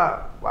விஸ்வா,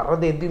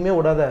 வர்றது எதுவுமே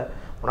விடாத,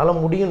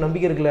 உன்னால் முடியும்,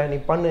 நம்பிக்கை இருக்குல்ல, நீ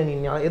பண்ணு, நீ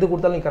எது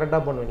கொடுத்தாலும் நீ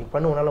கரெக்டாக பண்ணுவேன், நீ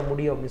பண்ணு, உன்னால்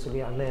முடியும் அப்படின்னு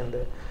சொல்லி அண்ணன்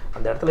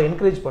அந்த இடத்துல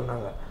என்கரேஜ்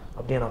பண்ணாங்க.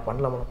 அப்படியே நான்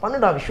பண்ணலாமா?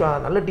 பண்ணுடா விஸ்வா,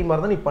 நல்ல டீமாக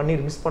இருந்தால் நீ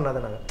பண்ணிடு, மிஸ்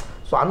பண்ணாத நாங்கள்.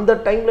 ஸோ அந்த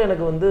டைமில்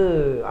எனக்கு வந்து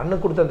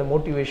அண்ணன் கொடுத்த அந்த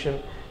மோட்டிவேஷன்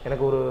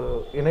எனக்கு ஒரு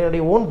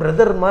என்னுடைய ஓன்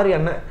பிரதர் மாதிரி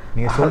அண்ணன்.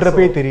 நீங்கள்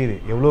சொல்கிறப்பே தெரியுது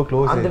எவ்வளோ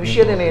க்ளோஸ். அந்த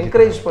விஷயத்தை என்னை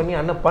என்கரேஜ் பண்ணி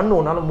அண்ணன் பண்ணு,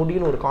 உன்னால்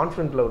முடியும்னு ஒரு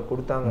கான்ஃபிடென்ட்டில் அவர்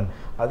கொடுத்தாங்க.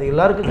 அது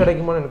எல்லாருக்கும்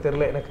கிடைக்குமான்னு எனக்கு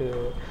தெரியல, எனக்கு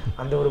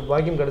அந்த ஒரு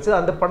பாக்கியம் கிடைச்சது.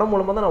 அந்த படம்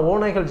மூலமாக தான் நான்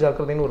ஓநாய்கள்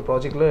ஜாக்கிரதைன்னு ஒரு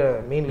ப்ராஜெக்ட்டில்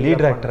மெயின்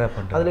லீட் ஆக்டராக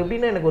பண்ணேன். அதில்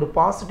எப்படின்னா எனக்கு ஒரு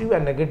பாசிட்டிவ்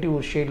அண்ட் நெகட்டிவ்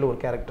ஒரு ஷேடில் ஒரு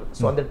கேரக்டர்.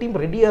 ஸோ அந்த டீம்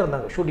ரெடியாக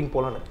இருந்தாங்க ஷூட்டிங்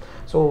போகலான்னு.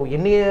 ஸோ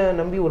என்னைய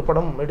நம்பி ஒரு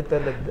படம்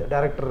எடுத்த அந்த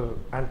director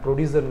and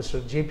producer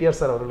mister JPR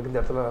sir அவர்களுக்கு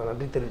இந்த இடத்துல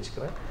நன்றி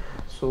தெரிவிச்சுக்கிறேன்.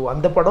 ஸோ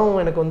அந்த படம்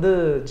எனக்கு வந்து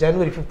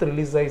ஜனவரி 5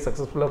 ரிலீஸ் ஆகி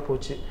சக்ஸஸ்ஃபுல்லாக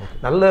போச்சு.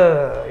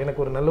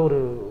 எனக்கு ஒரு நல்ல ஒரு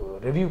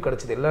ரிவ்யூ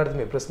கிடச்சிது எல்லா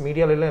இடத்துலையுமே, ப்ளஸ்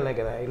மீடியாவிலலாம்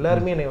எனக்கு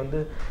எல்லாருமே என்னை வந்து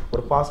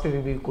ஒரு பாசிட்டிவ்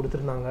ரிவ்யூ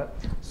கொடுத்துருந்தாங்க.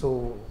 ஸோ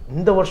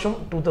இந்த வருஷம்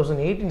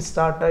 2018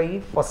 ஸ்டார்ட் ஆகி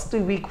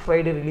ஃபஸ்ட்டு வீக்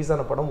ஃப்ரைடே ரிலீஸ்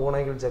ஆன படம்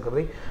ஓநாய்கள்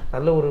ஜாக்கிரதை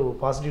நல்ல ஒரு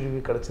பாசிட்டிவ்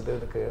ரிவ்யூ கிடச்சிது.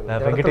 எனக்கு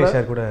வெங்கடேஷ்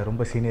சார் கூட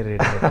ரொம்ப சீனியர்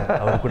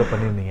அவர் கூட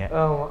பண்ணியிருந்தீங்க.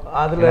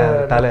 அதில்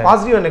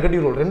பாசிட்டிவ் அண்ட்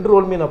நெகட்டிவ் ரோல் 2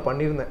 ரோலுமே நான்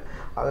பண்ணியிருந்தேன்.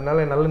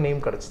 அதனால் நல்ல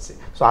நேம் கிடச்சிச்சு.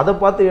 ஸோ அதை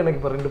பார்த்து எனக்கு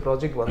இப்போ 2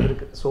 ப்ராஜெக்ட்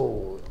வந்திருக்கு. ஸோ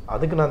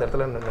அதுக்கு நான் அந்த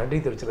இடத்துல நன்றி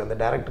தெரிவிச்சுக்கிறேன். அந்த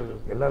டேரக்டர்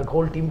எல்லாருக்கும்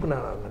ஹோல் டீமுக்கு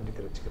நான் நன்றி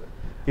தெரிவிச்சுக்கிறேன்.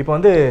 இப்போ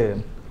வந்து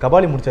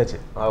கபாலி முடிச்சாச்சு,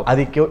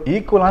 அதுக்கு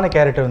ஈக்குவலான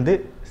கேரக்டர் வந்து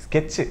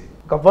ஸ்கெட்சு.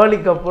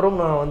 கபாலிக்கு அப்புறம்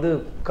நான் வந்து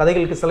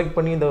கதைகளுக்கு செலக்ட்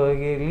பண்ணி இந்த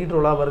லீட்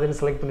ரோலாக வருதுன்னு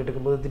செலக்ட் பண்ணிட்டு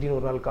இருக்கும்போது திடீர்னு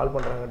ஒரு நாள் கால்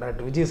பண்ணுறாங்க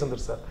டாக்டர்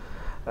விஜயசந்தர் சார்.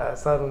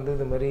 சார் வந்து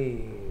இது மாதிரி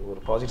ஒரு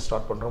ப்ராஜெக்ட்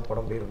ஸ்டார்ட் பண்ணுறோம்,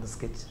 படம் பேர் வந்து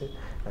ஸ்கெட்சு,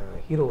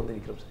 ஹீரோ வந்து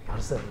விக்ரம் சார்.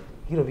 யார் சார்?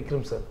 Hero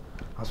Vikram sir.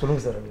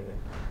 சொல்லுங்கள் சார் அப்படின்னு.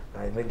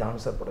 இது மாதிரி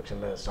தானு சார்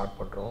ப்ரொடக்ஷனில் ஸ்டார்ட்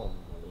பண்ணுறோம்,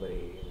 இது மாதிரி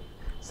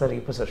சார்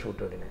இப்போ சார்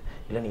ஷூட் அப்படின்னு.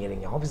 இல்லை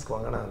நீங்கள் ஆஃபீஸ்க்கு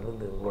வாங்க, நான்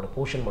வந்து உங்களோட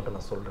போர்ஷன் மட்டும்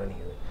நான் சொல்கிறேன்.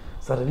 நீங்கள்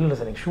சார் இல்லை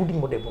சார் நீங்கள்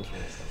ஷூட்டிங் மட்டும் எப்போன்னு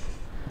சொல்லுங்கள் சார்.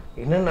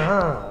 என்னென்னா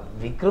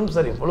விக்ரம்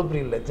சார் எவ்வளோ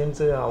பெரிய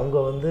லெஜெண்ட்ஸு,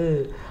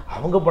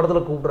 அவங்க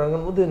படத்தில்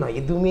கூப்பிட்றாங்கன்னு போது நான்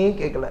எதுவுமே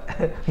கேட்கல.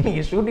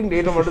 நீங்கள் ஷூட்டிங்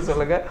டேட்டை மட்டும்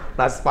சொல்லுங்கள்,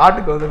 நான்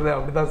ஸ்பாட்டுக்கு வந்துடுறேன்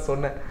அப்படி தான்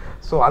சொன்னேன்.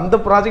 ஸோ அந்த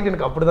ப்ராஜெக்ட்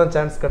எனக்கு அப்படி தான்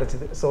சான்ஸ்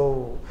கிடச்சிது. ஸோ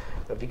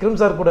விக்ரம்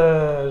சார் கூட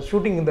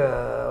ஷூட்டிங்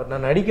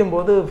நான்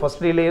நடிக்கும்போது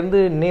ஃபஸ்ட் டேலேருந்து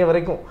இன்னைய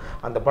வரைக்கும்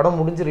அந்த படம்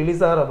முடிஞ்சு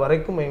ரிலீஸ் ஆகிற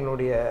வரைக்கும்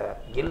என்னுடைய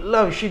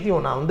எல்லா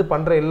விஷயத்தையும் நான் வந்து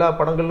பண்ணுற எல்லா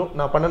படங்களும்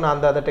நான் பண்ண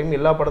அந்த டைம்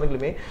எல்லா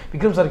படங்களுமே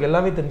விக்ரம் சாருக்கு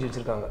எல்லாமே தெரிஞ்சு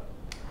வச்சுருக்காங்க.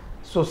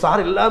 ஸோ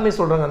சார் எல்லாமே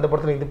சொல்கிறாங்க, அந்த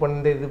படத்தில் இது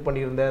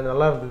பண்ணியிருந்தேன்,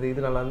 நல்லா இருந்தது,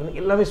 இது நல்லா இருந்தது,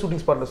 எல்லாமே ஷூட்டிங்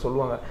ஸ்பாட்டில்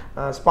சொல்லுவாங்க.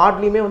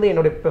 ஸ்பாட்லேயுமே வந்து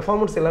என்னுடைய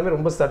பெர்ஃபார்மன்ஸ் எல்லாமே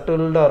ரொம்ப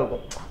சட்டில்டாக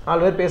இருக்கும்.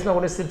 4 பேர் பேசினா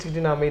உடனே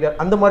சிரிச்சுக்கிட்டு நான்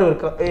அமைதியாக அந்த மாதிரி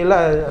ஒரு எல்லா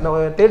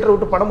தேட்டரை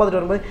விட்டு படம் பார்த்துட்டு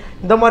வரும்போது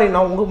இந்த மாதிரி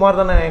நான் உங்கள் மாதிரி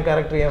தானே என்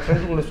கேரக்டர், என்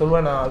ஃப்ரெண்ட்ஸுக்குள்ள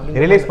சொல்லுவேன்,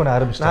 நான் ரிலைஸ் பண்ண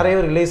ஆரம்பிச்சு நிறைய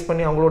பேர் ரிலைஸ்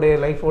பண்ணி அவங்களுடைய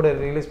லைஃபோட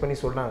ரிலைஸ் பண்ணி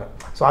சொன்னாங்க.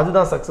 ஸோ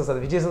அதுதான் சக்ஸஸ்.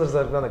 அது விஜயசந்தர்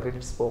சாருக்கு தான் அந்த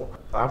கிரெடிட்ஸ் போகும்.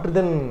 ஆஃப்டர்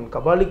தென்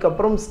கபாலிக்கு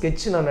அப்புறம்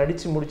ஸ்கெட்ச் நான்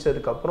நடித்து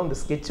முடிச்சதுக்கப்புறம் இந்த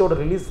ஸ்கெட்சோட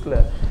ரிலீஸில்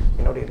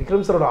என்னுடைய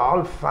விக்ரம் சாரோட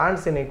ஆல்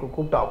ஃபேன்ஸ் என்னை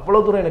கூப்பிட்டு அவ்வளோ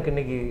தூரம் எனக்கு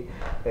இன்றைக்கி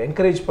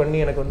என்கரேஜ் பண்ணி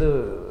எனக்கு வந்து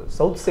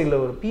சவுத் சைடில்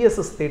ஒரு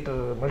பிஎஸ்எஸ்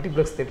தேட்டர்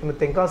மல்டிப்ளெக்ஸ் தேட்டர்னு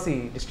தென்காசி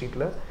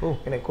டிஸ்ட்ரிக்டில்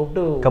என்னை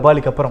கூப்பிட்டு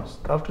கபாலிக்கு அப்புறம்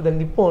ஆஃப்டர்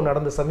தென் இப்போ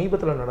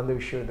சமீபத்தில் நடந்த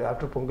விஷயம் இது.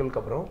 ஆஃப்டர்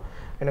பொங்கலுக்கு அப்புறம்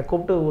என்னை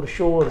கூப்பிட்டு ஒரு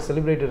ஷோ, ஒரு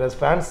செலிப்ரேட்டட்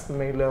ஃபேன்ஸ்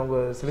மெயிலில் அவங்க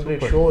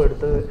செலிப்ரேட்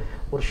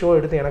ஷோ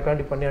எடுத்து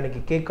எனக்காண்டி பண்ணி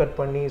அன்றைக்கி கேக் கட்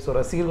பண்ணி ஸோ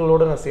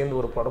ரசிகர்களோடு நான் சேர்ந்து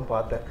ஒரு படம்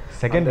பார்த்தேன்.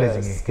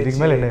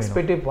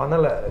 எக்ஸ்பெக்டே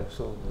பண்ணலை.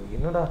 ஸோ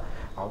என்னடா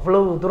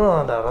அவ்வளவு தூரம்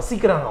அந்த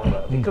ரசிக்கிறாங்க அவங்க,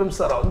 விக்ரம்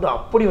சார் வந்து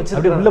அப்படி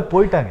வச்சு உள்ள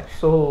போயிட்டாங்க.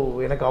 ஸோ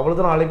எனக்கு அவ்வளோ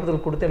தூரம்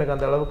அழைப்புதல் கொடுத்து எனக்கு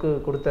அந்த அளவுக்கு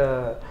கொடுத்த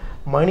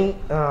மணி,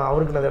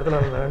 அவருக்கு நான் இந்த இடத்துல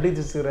நான் நன்றி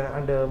தெரிவிச்சுக்கிறேன்.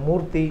 அண்டு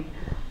மூர்த்தி,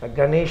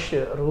 கணேஷ்,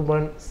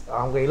 ரூபன்,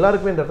 அவங்க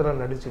எல்லாருக்குமே இந்த இடத்துல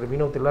நான் நடிச்சுக்கிறேன்.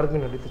 வினோத்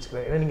எல்லாருக்குமே நன்றி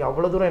தெரிவிச்சுக்கிறேன். ஏன்னா நீங்கள்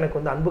அவ்வளோ தூரம் எனக்கு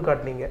வந்து அன்பு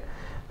காட்டினீங்க.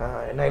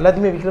 நான்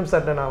எல்லாத்தையுமே விக்ரம்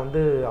சார்கிட்ட நான்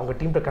வந்து அவங்க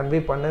டீம்கிட்ட கன்வே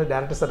பண்ணேன்,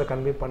 டேரக்டர் சார்கிட்ட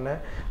கன்வே பண்ணேன்,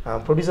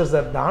 ப்ரொடியூசர்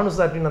சார் தானு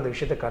சார்ட்டையும் அந்த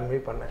விஷயத்தை கன்வே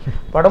பண்ணேன்.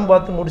 படம்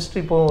பார்த்து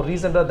முடிச்சுட்டு இப்போது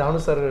ரீசெண்டாக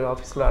தானு சார்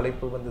ஆஃபீஸில்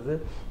அழைப்பு வந்தது.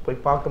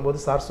 போய்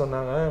பார்க்கும்போது சார்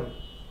சொன்னாங்க,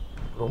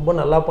 ரொம்ப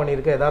நல்லா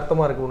பண்ணியிருக்கேன்,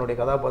 யதார்த்தமாக இருக்குது உன்னுடைய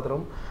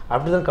கதாபாத்திரம்,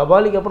 அப்படி தான்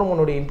கபாலிக்கு அப்புறம்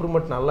உன்னுடைய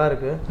இம்ப்ரூவ்மெண்ட் நல்லா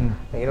இருக்குது,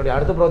 என்னுடைய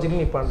அடுத்த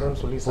ப்ராஜெக்ட்லையும் நீ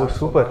பண்ணுறேன்னு சொல்லி சார்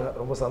சூப்பர்,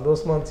 ரொம்ப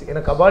சந்தோஷமாக இருந்துச்சு.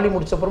 ஏன்னா கபாலி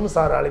முடிச்சப்பறமும்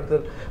சார் அழைப்பு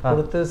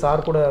கொடுத்து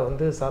சார் கூட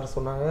வந்து சார்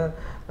சொன்னாங்க,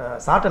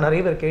 சார்கிட்ட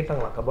நிறைய பேர்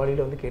கேட்டாங்களாம்,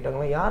 கபாலியில் வந்து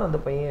கேட்டாங்களாம், யார் அந்த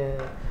பையன்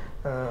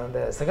அந்த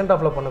செகண்ட்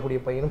ஹாஃபில் பண்ணக்கூடிய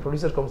பையனும்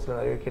ப்ரொடியூசர் கவுன்சில்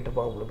நிறைய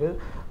கேட்டிருப்பாங்க உங்களுக்கு.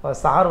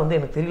 சார் வந்து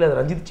எனக்கு தெரியல, அது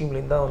ரஞ்சித்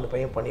டீம்லேருந்து தான் அந்த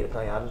பையன்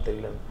பண்ணியிருக்கான், யாருன்னு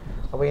தெரியலன்னு.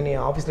 அப்போ என்னை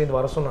ஆஃபீஸ்லேருந்து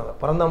வர சொன்னாங்க.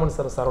 பரந்தாமன்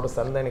சாரோட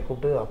சன் தான் என்னை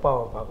கூப்பிட்டு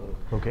அப்பாவை பார்க்கணும்.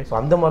 ஓகே. ஸோ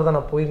அந்த மாதிரி தான்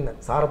நான் போயிருந்தேன்,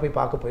 சாரை போய்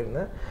பார்க்க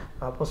போயிருந்தேன்.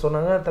 அப்போ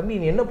சொன்னாங்க,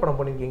 தம்பி நீ என்ன படம்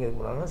பண்ணியிருக்கீங்க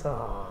இதுக்கு முன்னாடி? சார்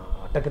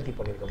அட்டகத்தி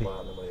பண்ணியிருக்கப்பா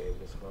அந்த மாதிரி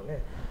அப்படின்னு சொன்னாங்க.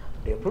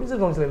 அப்படியே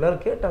ப்ரொடியூசர் கவுன்சில்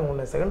எல்லோரும் கேட்டாங்க,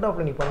 உன்னை செகண்ட்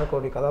ஹாஃபில் நீ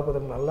பண்ணக்கூடிய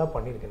கதாபாத்திரம் நல்லா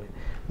பண்ணியிருக்கேன்னு.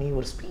 நீ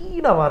ஒரு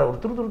ஸ்பீடாக வர, ஒரு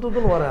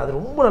துருத்துன்னு வர, அது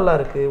ரொம்ப நல்லா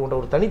இருக்குது, உன்ட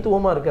ஒரு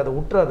தனித்துவமாக இருக்குது, அதை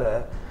விட்டுறாத,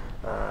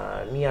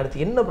 நீ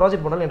அடுத்து என்ன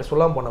ப்ராஜெக்ட் பண்ணாலும் என்கிட்ட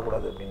சொல்லாமல்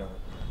பண்ணக்கூடாது அப்படின்னாங்க.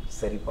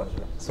 சரி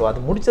பண்ணல. ஸோ அது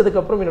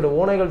முடிச்சதுக்கப்புறம் என்னோடய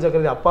ஓநாய்கள்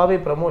ஜாக்கிரதை அப்பாவே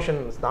ப்ரமோஷன்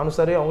தானு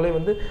சாரே அவங்களே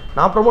வந்து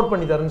நான் ப்ரமோட்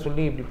பண்ணி தரேன்னு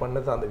சொல்லி இப்படி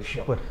பண்ணது அந்த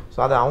விஷயம். ஸோ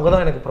அதை அவங்க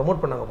தான் எனக்கு ப்ரமோட்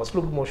பண்ணாங்க. ஃபர்ஸ்ட்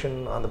லுக் மோஷன்,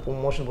 அந்த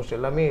மோஷன் போஸ்ட்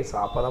எல்லாமே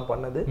அப்பா தான்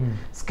பண்ணது.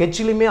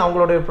 ஸ்கெட்சிலுமே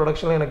அவங்களோட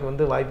ப்ரொடக்ஷனில் எனக்கு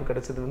வந்து வாய்ப்பு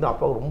கிடைச்சது வந்து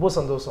அப்பா ரொம்ப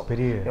சந்தோஷம்.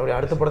 என்னுடைய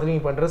அடுத்த படத்துல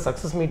நீங்கள் பண்ணுற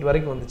சக்ஸஸ் மீட்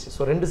வரைக்கும் வந்துச்சு.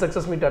 ஸோ 2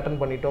 சக்ஸஸ் மீட்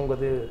அட்டன்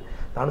பண்ணிட்டோங்கிறது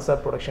தானு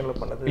சார்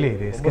ப்ரொடக்ஷனில் பண்ணது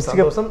ரொம்ப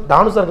சந்தோஷம்.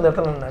 தானு சாருக்கு இந்த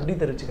இடத்துல நான் நன்றி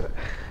தெரிவிச்சுக்கிறேன்.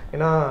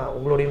 ஏன்னா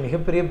உங்களுடைய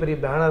மிகப்பெரிய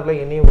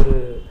பேனரில் என்னையும் ஒரு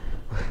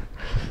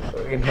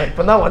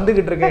இப்போ தான்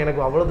வந்துக்கிட்டு இருக்கேன்,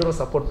 எனக்கு அவ்வளோ தூரம்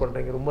சப்போர்ட்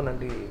பண்ணுறீங்க, ரொம்ப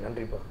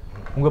நன்றிப்பா.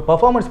 உங்கள்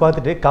பர்ஃபார்மன்ஸ்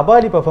பார்த்துட்டு,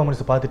 கபாலி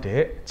பர்ஃபார்மன்ஸ் பார்த்துட்டு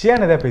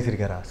சியான் எதாவது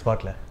பேசியிருக்காரா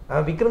ஸ்பாட்டில்?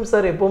 விக்ரம்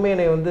சார் எப்போவுமே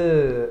என்னை வந்து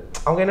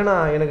அவங்க என்னென்னா,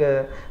 எனக்கு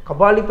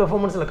கபாலி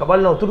பெர்ஃபார்மன்ஸில்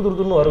கபாலி நான்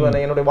துருன்னு வருவேன்,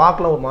 என்னுடைய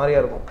வாக்கெலாம் ஒரு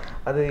மாதிரியாக இருக்கும்,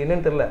 அது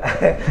என்னன்னு தெரியல.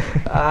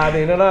 அது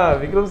என்னென்னா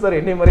விக்ரம் சார்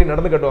என்னை மாதிரி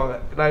நடந்து கட்டுவாங்க.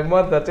 நான்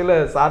இம்மா தச்சில்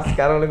சார்ஸ்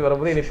கேரளாலேருந்து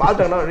வரும்போது என்னை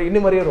பார்த்தாங்கன்னா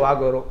இன்னும் மாதிரியே ஒரு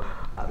வாக்கு வரும்.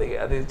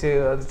 அது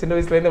சின்ன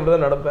வயசுலேருந்து அப்படி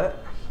தான் நடப்பேன்.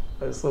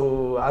 ஸோ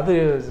அது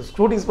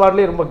ஷூட்டிங்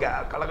ஸ்பாட்லேயே ரொம்ப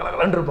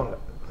கலகலன்னு இருப்பாங்க.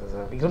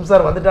 விக்ரம்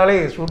சார் வந்துட்டாலே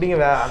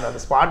ஷூட்டிங்கை அந்த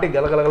ஸ்பாட்டே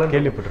கலகலன்னு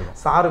கேள்விப்பட்டிருக்கோம்.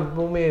 சார்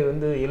எப்பவுமே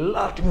வந்து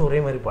எல்லார்ட்டையுமே ஒரே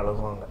மாதிரி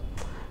பழகுவாங்க.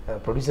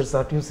 ப்ரொடியூசர்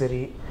சார்ட்டையும்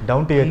சரி,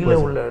 டவுன் டு கீழே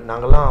உள்ள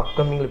நாங்கள்லாம்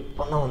அப்கமிங்கில்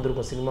இப்போ தான்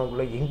வந்திருக்கோம்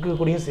சினிமாக்குள்ளே, எங்கள்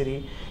கூடயும் சரி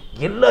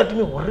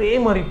எல்லார்ட்டையுமே ஒரே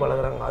மாதிரி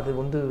பழகுறாங்க. அது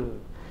வந்து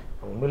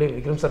உண்மையிலே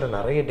விக்ரம் சார்ட்ட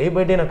நிறைய டே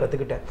பை டே நான்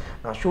கற்றுக்கிட்டேன்.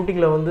 நான்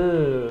ஷூட்டிங்கில் வந்து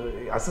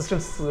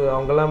அசிஸ்டன்ட்ஸ்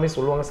அவங்க எல்லாமே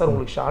சொல்லுவாங்க, சார்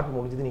உங்களுக்கு ஷார்ட்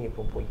முடிஞ்சது, நீங்கள்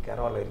இப்போ போய்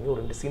கேரவாவில் இருந்து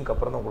ஒரு 2 சீனுக்கு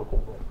அப்புறம் தான் உங்களுக்கு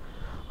கூப்பிடுவோம்.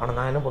 ஆனால்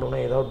நான் என்ன பண்ணுவேன்னா,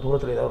 ஏதாவது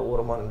தூரத்தில் ஏதாவது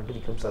ஓரமாக நின்றுட்டு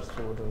விக்ரம் சார்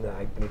வந்து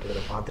ஆக்ட் பண்ணிட்டு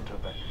அதை பார்த்துட்டு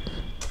இருப்பேன்.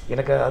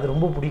 எனக்கு அது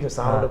ரொம்ப பிடிக்கும்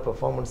சாரோட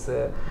பெர்ஃபார்மன்ஸு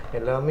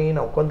எல்லாமே.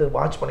 நான் உட்காந்து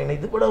வாட்ச் பண்ணேன்.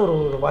 இது கூட ஒரு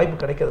வாய்ப்பு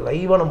கிடைக்காது,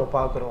 லைவாக நம்ம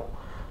பார்க்குறோம்.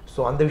 ஸோ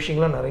அந்த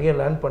விஷயங்கள்லாம் நிறைய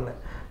லேர்ன் பண்ணேன்.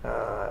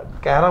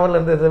 கேரவனில்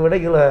இருந்ததை விட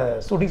இதில்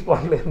ஷூட்டிங்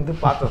ஸ்பாட்டில் இருந்து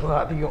பார்த்தது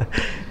தான் அதிகம்.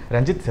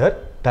 ரஞ்சித் சார்,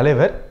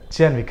 தலைவர்,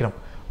 சியான், விக்ரம்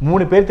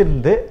 3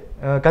 பேர்த்திலிருந்து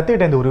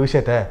கற்றுக்கிட்ட இந்த ஒரு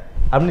விஷயத்த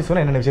அப்படின்னு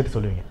சொன்னால் என்னென்ன விஷயத்த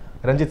சொல்லுவீங்க?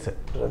 ரஞ்சித்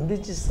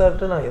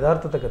சார்கிட்ட நான்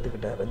யதார்த்தத்தை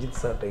கற்றுக்கிட்டேன். ரஞ்சித்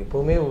சார்கிட்ட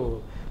எப்போவுமே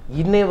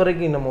இன்னைய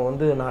வரைக்கும் நம்ம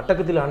வந்து நான்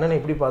அட்டகத்தியில் அண்ணனை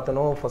எப்படி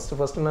பார்த்தனோ,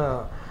 ஃபஸ்ட்டு நான்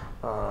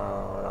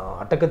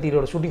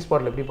அட்டகத்தியோட ஷூட்டிங்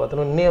ஸ்பாட்டில் எப்படி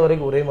பார்த்தனோ இன்னைய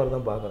வரைக்கும் ஒரே மாதிரி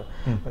தான் பார்க்குறேன்.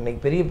 இன்னைக்கு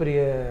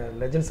பெரிய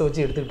லெஜெண்ட்ஸை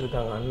வச்சு எடுத்துக்கிட்டு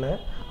இருக்காங்க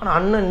அண்ணன். ஆனால்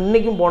அண்ணன்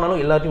இன்றைக்கும்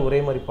போனாலும் எல்லாத்தையும்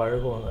ஒரே மாதிரி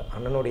பழகுவாங்க.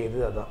 அண்ணனுடைய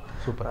இது அதான்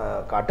சூப்பர்.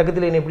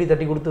 அட்டகத்தில் என்னை எப்படி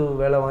தட்டி கொடுத்து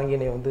வேலை வாங்கி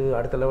என்னை வந்து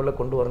அடுத்த லெவலில்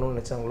கொண்டு வரணும்னு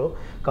நினச்சாங்களோ,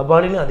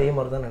 கபாலிலையும் அதே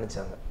மாதிரி தான்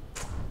நினச்சாங்க.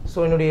 ஸோ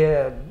என்னுடைய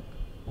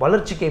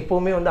வளர்ச்சிக்கு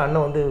எப்போவுமே வந்து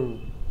அண்ணன் வந்து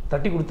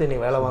தட்டி கொடுத்து என்னை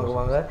வேலை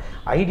வாங்குவாங்க,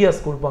 ஐடியாஸ்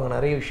கொடுப்பாங்க,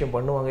 நிறைய விஷயம்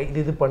பண்ணுவாங்க,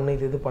 இது பண்ணு,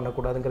 இது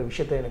பண்ணக்கூடாதுங்கிற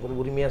விஷயத்த எனக்கு வந்து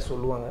உரிமையாக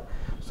சொல்லுவாங்க.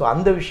 ஸோ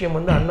அந்த விஷயம்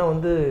வந்து அண்ணன்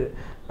வந்து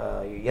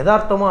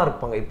யதார்த்தமாக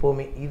இருப்பாங்க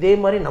எப்போவுமே. இதே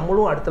மாதிரி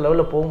நம்மளும் அடுத்த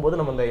லெவலில் போகும்போது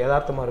நம்ம அந்த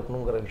யதார்த்தமாக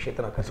இருக்கணுங்கிற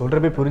விஷயத்த நான்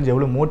சொல்கிறப்பே புரிஞ்சு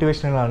எவ்வளோ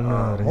மோட்டிவேஷனாக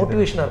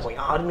இருக்கும்.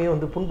 யாருமே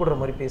வந்து புண்படுற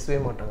மாதிரி பேசவே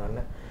மாட்டாங்க.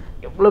 அண்ணன்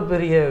எவ்வளோ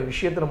பெரிய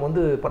விஷயத்தை நம்ம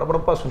வந்து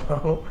படபடப்பாக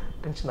சொன்னாலும்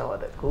டென்ஷன்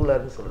ஆகாத, கூலாக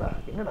இருந்து சொல்கிறாங்க,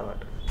 என்னடா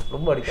மாட்டேன்,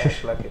 ரொம்ப அடி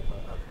கேஷுவலாக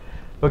கேட்பாங்க.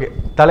 ஓகே,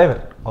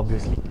 தலைவர்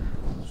ஆப்வியஸ்லி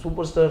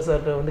சூப்பர் ஸ்டார்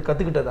சார்கிட்ட வந்து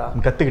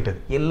கற்றுக்கிட்டது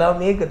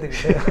எல்லாமே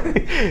கற்றுக்கிட்டேன்.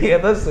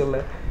 எதை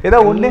சொல்ல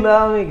ஏதாவது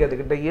எல்லாமே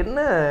கற்றுக்கிட்டேன். என்ன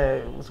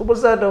சூப்பர்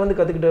ஸ்டார்கிட்ட வந்து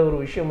கற்றுக்கிட்ட ஒரு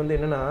விஷயம் வந்து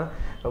என்னென்னா,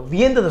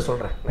 வியந்ததை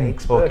சொல்கிறேன்.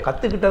 நான்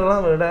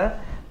கற்றுக்கிட்டதெல்லாம் விட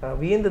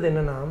வியந்தது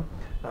என்னென்னா,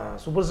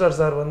 சூப்பர் ஸ்டார்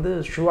சார் வந்து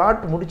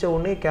ஷார்ட் முடித்த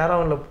உடனே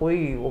கேரவனில்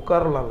போய்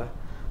உட்காரலாம்ல.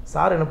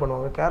 சார் என்ன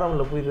பண்ணுவாங்க,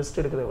 கேரவனில் போய்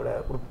ரெஸ்ட் எடுக்கிறத விட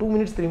ஒரு 2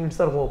 மினிட்ஸ் 3 மினிட்ஸ்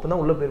தான் இருக்கும். அப்போ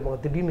தான் உள்ளே போயிருப்பாங்க.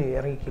 திடீர்னு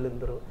இறங்கி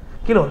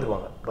கீழே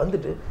வந்துடுவாங்க.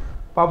 வந்துட்டு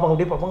பார்ப்பாங்க,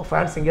 அப்படியே பார்ப்பாங்க.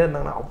 ஃபேன்ஸ் எங்கேயா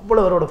இருந்தாங்கன்னா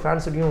அவ்வளோ பேரோட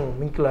ஃபேன்ஸுடையும்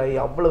மிங்கிள் ஆகி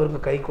அவ்வளோ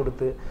பேருக்கு கை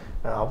கொடுத்து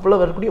அவ்வளோ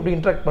பேருக்கூடையும் அப்படி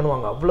இன்ட்ராக்ட்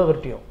பண்ணுவாங்க. அவ்வளோ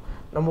பேர்ட்டையும்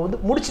நம்ம வந்து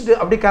முடிச்சுட்டு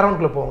அப்படியே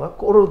கேரவனுக்குள்ளே போவாங்க.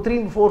 ஒரு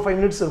 3-4-5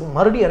 மினிட்ஸ் இருக்கும்,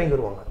 மறுபடியும் இறங்கி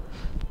வருவாங்க.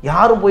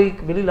 யாரும் போய்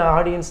வெளியில்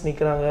ஆடியன்ஸ்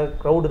நிற்கிறாங்க,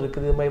 க்ரௌட்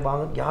இருக்குது, இது மாதிரி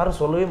வாங்க யாரும்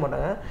சொல்லவே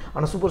மாட்டாங்க.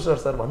 ஆனால் சூப்பர்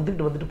ஸ்டார் சார்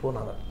வந்துட்டு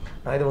போனாங்க.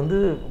 நான் இதை வந்து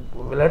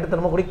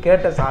விளையாட்டுத்தனமாக கூட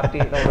கேட்டேன் சார்ட்டி.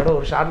 நான் உங்களோட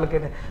ஒரு ஷார்ட்டில்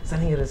கேட்டேன்,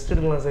 சார் நீங்கள் ரெஸ்ட்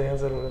எடுக்கலாம் சார்,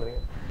 ஏன் சார்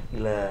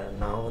இல்லை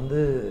நான் வந்து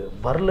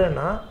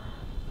வரலன்னா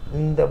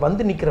இந்த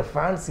வந்து நிற்கிற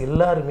ஃபேன்ஸ்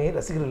எல்லாருமே,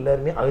 ரசிகர்கள்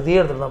எல்லாருமே அதே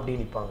இடத்துல தான் அப்படியே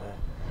நிற்பாங்க.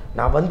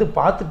 நான் வந்து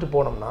பார்த்துட்டு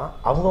போனோம்னா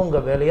அவங்கவுங்க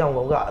வேலையை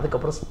அவங்கவுங்க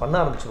அதுக்கப்புறம் பண்ண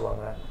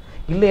ஆரம்பிச்சிருவாங்க.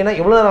 இல்லைன்னா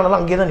எவ்வளோ நேரம்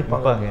அங்கேயே தான்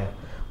நிற்பாங்க.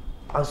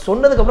 அது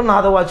சொன்னதுக்கப்புறம்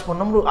நான் அதை வாட்ச்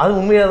பண்ணோம், அது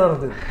உண்மையாக தான்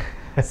இருந்தது.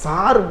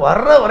 சார்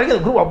வர்ற வரைக்கும்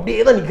அந்த குரூப்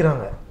அப்படியே தான்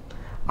நிற்கிறாங்க.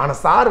 ஆனால்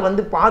சார்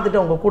வந்து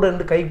பார்த்துட்டு அவங்க கூட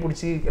இருந்து கை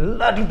பிடிச்சி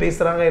எல்லாத்தையும்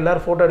பேசுகிறாங்க,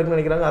 எல்லோரும் ஃபோட்டோ எடுக்கணும்னு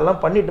நினைக்கிறாங்க.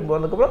 அதெல்லாம் பண்ணிட்டு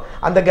போனதுக்கப்புறம்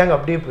அந்த கேங்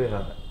அப்படியே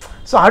போயிடுறாங்க.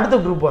 ஸோ அடுத்த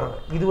குரூப் வராங்க.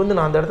 இது வந்து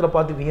நான் அந்த இடத்துல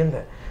பார்த்து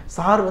வியந்தேன்.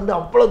 சார் வந்து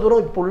அவ்வளோ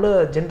தூரம் இப்போ உள்ள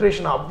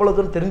ஜென்ரேஷனை அவ்வளோ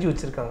தூரம் தெரிஞ்சு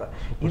வச்சுருக்காங்க.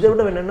 இதை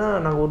விட என்னென்னா,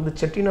 நாங்கள் வந்து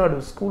செட்டிநாடு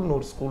ஸ்கூல்னு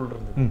ஒரு ஸ்கூல்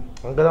இருந்தது.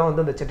 அங்கே தான்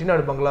வந்து அந்த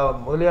செட்டிநாடு பங்களா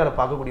முதலியாரை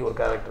பார்க்கக்கூடிய ஒரு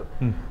கேரக்டர்.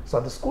 ஸோ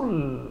அந்த ஸ்கூல்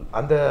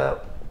அந்த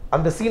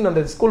அந்த சீன்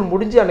அந்த ஸ்கூல்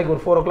முடிஞ்சு அன்றைக்கி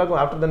ஒரு 4 o'clock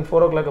ஆஃப்டர் தென்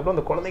 4 o'clock அப்புறம்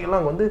அந்த குழந்தைங்கள்லாம்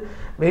அங்கே வந்து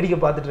வேடிக்கை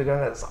பார்த்துட்டு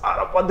இருக்காங்க.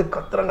 சாரை பார்த்து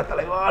கத்துறாங்க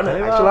தலைவான்னு.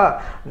 ஆக்சுவலாக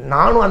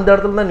நானும் அந்த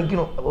இடத்துல தான்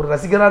நிற்கணும், ஒரு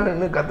ரசிகராக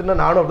நின்று கற்றுனா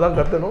நானும் அப்படி தான்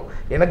கற்றணும்.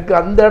 எனக்கு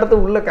அந்த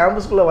இடத்துல உள்ள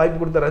கேம்பஸ்குள்ளே வாய்ப்பு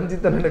கொடுத்த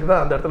ரஞ்சித் அண்ணனுக்கு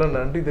தான் அந்த இடத்துல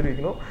நன்றி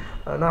தெரிவிக்கணும்.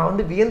 நான்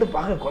வந்து வியந்து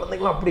பார்க்க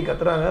குழந்தைங்களாம் அப்படி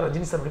கத்துறாங்க.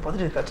 ரஜினி சார் அப்படி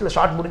பார்த்துட்டு கட்சியில்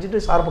ஷார்ட்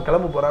முடிச்சுட்டு சார் இப்போ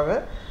கிளம்ப போகிறாங்க.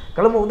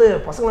 கிளம்ப வந்து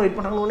பசங்களை வெயிட்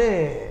பண்ணாங்கன்னே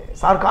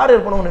சார் கார்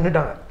ஏற்பனவங்க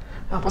நின்றுட்டாங்க.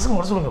 பசங்க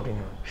வர சொல்லுங்க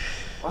அப்படிங்க.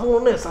 பசங்க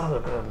ஒன்று சார்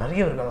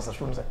நிறைய இருக்காங்க சார்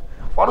ஸ்டூடெண்ட்ஸை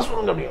வர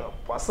சொல்லுங்க அப்படிங்க.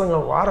 பசங்க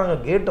வராங்க,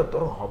 கேட்டை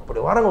தரும் அப்படி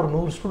வராங்க. ஒரு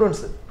 100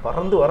 ஸ்டூடெண்ட்ஸு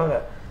பறந்து வராங்க.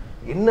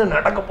 என்ன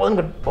நடக்க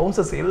போகுதுங்க,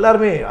 பவுன்சர்ஸ்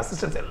எல்லாருமே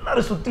அசிஸ்டன்ட்ஸ்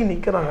எல்லாரும் சுற்றி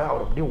நிற்கிறாங்க.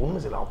 அவர் அப்படியே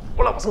ஒன்றும் செய்யல,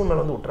 அவ்வளோ பசங்க மேலே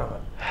வந்து விட்டுறாங்க.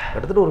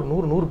 கிட்டத்தட்ட ஒரு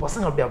 100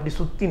 பசங்க அப்படி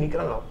சுற்றி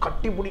நிற்கிறாங்க,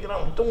 கட்டி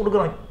பிடிக்கிறாங்க, முத்தம்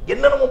கொடுக்குறாங்க,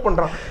 என்னென்னமோ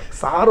பண்ணுறாங்க.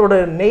 சாரோட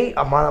நெய்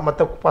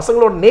மற்ற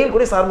பசங்களோட நெயில்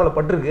கூட சார் மேலே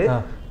பட்டிருக்கு,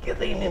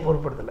 எதையுமே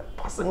பொருட்படுத்தலை.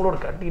 பசங்களோட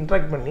கட்டி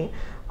இன்ட்ராக்ட் பண்ணி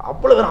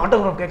அவ்வளோ வேறு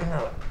ஆட்டோகிராஃப் கேட்குங்க.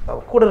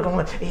 கூட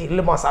இருக்கவங்க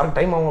இல்லைம்மா சாருக்கு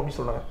டைம் ஆகும் அப்படின்னு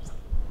சொல்கிறாங்க.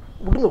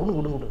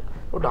 விடுங்க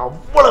பட்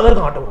அவ்வளோ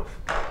பேருக்கு ஆட்டோகிராஃப்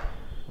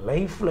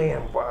லைஃப்பில்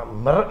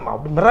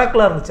அப்படி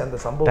மிராக்கிளாக இருந்துச்சு அந்த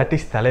சம்பவம். தட்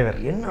இஸ் தலைவர்.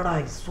 என்னடா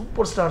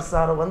சூப்பர் ஸ்டார்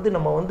சாரை வந்து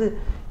நம்ம வந்து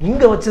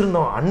இங்கே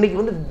வச்சுருந்தோம், அன்னைக்கு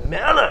வந்து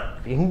மேலே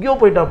எங்கேயோ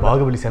போயிட்டா,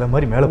 பாகுபலி சில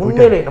மாதிரி மேலே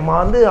உண்மையிலே நம்ம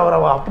வந்து அவரை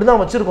அப்படி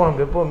தான் வச்சுருக்கோம்.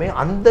 நம்ம எப்போவுமே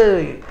அந்த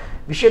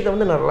விஷயத்தை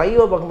வந்து நான்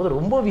லைவாக பார்க்கும்போது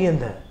ரொம்ப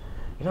வியந்தேன்.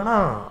 என்னன்னா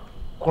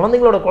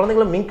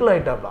குழந்தைங்கள மிங்கிள்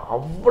ஆகிட்டாப்ல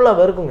அவ்வளோ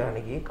இருக்குங்க.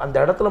 அன்றைக்கி அந்த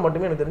இடத்துல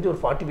மட்டுமே எனக்கு தெரிஞ்சு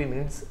ஒரு 45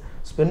 minutes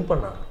ஸ்பெண்ட்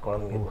பண்ணாங்க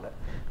குழந்தைங்க கூட.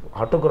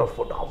 ஆட்டோகிராஃப்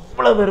போட்டு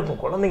அவ்வளோ இருக்கும்.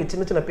 குழந்தைங்க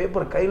சின்ன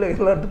பேப்பர் கையில்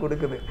எல்லாம் எடுத்து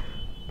கொடுக்குது.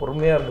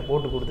 பொறுமையாக இருந்து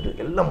போட்டு கொடுத்துட்டு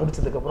எல்லாம்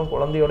முடிச்சதுக்கப்புறம்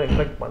குழந்தையோட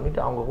இன்ட்ராக்ட் பண்ணிவிட்டு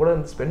அவங்க கூட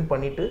ஸ்பெண்ட்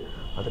பண்ணிவிட்டு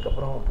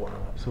அதுக்கப்புறம்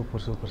போனாங்க.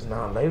 சூப்பர்.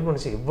 நான் லைவ்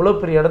பண்ணிச்சு எவ்வளோ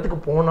பெரிய இடத்துக்கு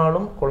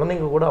போனாலும்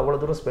குழந்தைங்க கூட அவ்வளோ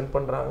தூரம் ஸ்பெண்ட்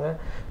பண்ணுறாங்க.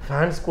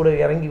 ஃபேன்ஸ் கூட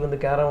இறங்கி வந்து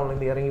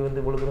கேரவன்லேருந்து இறங்கி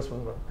வந்து இவ்வளோ தூரம்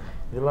ஸ்பெண்ட் பண்ணுறாங்க.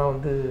 இதெல்லாம்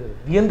வந்து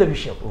வியந்த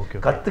விஷயம்.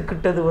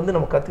 கற்றுக்கிட்டது வந்து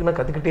நம்ம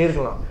கற்றுக்கிட்டே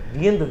இருக்கலாம்.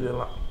 வியந்தது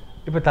இதெல்லாம்.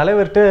 இப்போ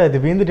தலைவர்கிட்ட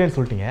அது வியந்துட்டேன்னு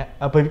சொல்லிட்டீங்க,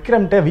 அப்போ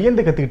விக்ரம்கிட்ட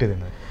வியந்து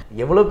கற்றுக்கிட்டதுங்க.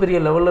 எவ்வளோ பெரிய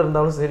லெவலில்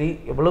இருந்தாலும் சரி,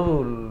 எவ்வளவு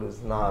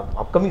நான்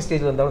அப்கமிங்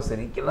ஸ்டேஜில் இருந்தாலும்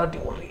சரி,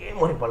 எல்லாத்தையும் ஒரே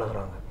மாதிரி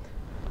பழகுறாங்க.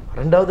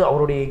 ரெண்டாவது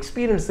அவருடைய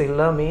எக்ஸ்பீரியன்ஸ்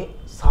எல்லாமே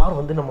சார்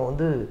வந்து நம்ம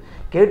வந்து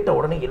கேட்ட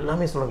உடனே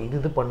எல்லாமே சொல்லுவாங்க.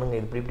 இது பண்ணுங்க,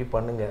 இது இப்படி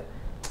பண்ணுங்க.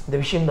 இந்த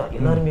விஷயம்தான்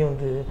எல்லாருமே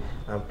வந்து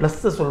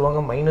ப்ளஸ்ஸை சொல்லுவாங்க,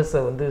 மைனஸை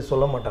வந்து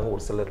சொல்ல மாட்டாங்க.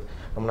 ஒரு சிலர்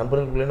நம்ம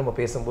நண்பர்களுக்குள்ளே நம்ம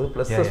பேசும்போது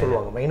ப்ளஸ்ஸை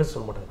சொல்லுவாங்க, மைனஸ்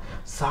சொல்ல மாட்டாங்க.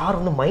 சார்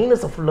வந்து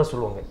மைனஸை ஃபுல்லாக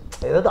சொல்லுவாங்க.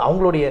 அதாவது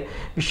அவங்களுடைய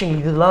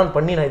விஷயங்கள் இதெல்லாம்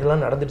பண்ணி நான்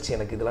இதெல்லாம் நடந்துடுச்சு,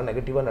 எனக்கு இதெல்லாம்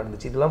நெகட்டிவாக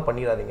நடந்துச்சு, இதெல்லாம்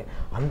பண்ணிடாதீங்க,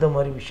 அந்த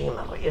மாதிரி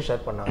விஷயங்கள் நிறைய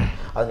ஷேர் பண்ணாங்க.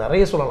 அது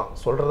நிறைய சொல்லலாம்.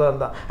 சொல்கிறதா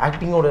இருந்தால்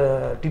ஆக்டிங்கோட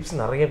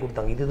டிப்ஸ் நிறைய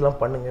கொடுத்தாங்க.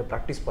 இதெல்லாம் பண்ணுங்கள்,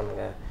 ப்ராக்டிஸ்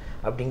பண்ணுங்கள்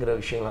அப்படிங்கிற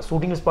விஷயங்கள்லாம்.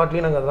 ஷூட்டிங்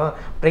ஸ்பாட்லேயும் நாங்கள் அதெல்லாம்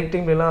பிரேக்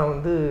டைம்லாம்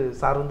வந்து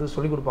சார் வந்து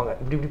சொல்லிக் கொடுப்பாங்க.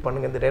 இப்படி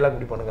பண்ணுங்கள், இந்த டைலாக்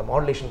இப்படி பண்ணுங்கள்,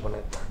 மாடுலேஷன்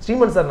பண்ணுங்கள்.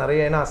 ஸ்ரீமன் சார்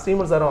நிறைய, ஏன்னா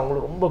ஸ்ரீமன் சாரும்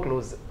அவங்களுக்கு ரொம்ப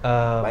க்ளோஸ்,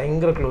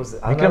 பயங்கர க்ளோஸ்.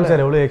 விக்ரம்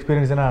சார் எவ்வளோ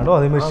எக்ஸ்பீரியன்ஸ் ஆனாலும்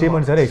அதே மாதிரி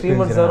ஸ்ரீமன்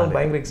சாரும்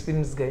பயங்கர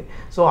எக்ஸ்பீரியன்ஸ் கை.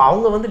 ஸோ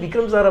அவங்க வந்து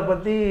விக்ரம் சாரை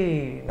பற்றி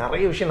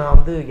நிறைய விஷயம் நான்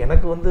வந்து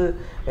எனக்கு வந்து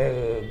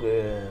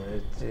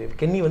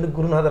கென்னி வந்து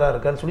குருநாதராக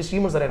இருக்கான்னு சொல்லி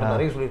ஸ்ரீமன் சார் எனக்கு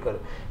நிறைய சொல்லியிருக்காரு.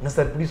 என்ன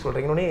சார் இப்படி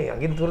சொல்கிறீங்கன்னே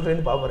அங்கேருந்து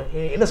தூரத்துலேருந்து பார்ப்பாரு,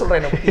 என்ன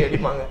சொல்கிறேன் என்னை பற்றி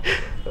அடிப்பாங்க.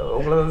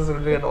 உங்களை வந்து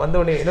சொல்லிட்டு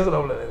வந்தவொடனே என்ன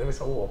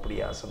சொல்ல ஓ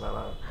அப்படியா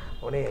சொன்னானா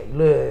உடனே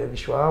இல்லை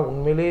விஸ்வா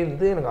உண்மையிலே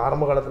வந்து எனக்கு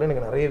ஆரம்ப காலத்தில்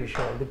எனக்கு நிறைய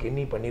விஷயம் வந்து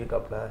கென்னி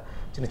பண்ணியிருக்காப்புல,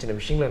 சின்ன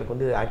விஷயங்கள் எனக்கு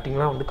வந்து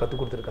ஆக்டிங்லாம் வந்து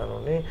கற்றுக்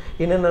கொடுத்துருக்கானோடனே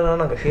என்னென்னா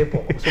நாங்கள்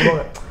கேட்போம்.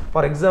 சொல்லுவாங்க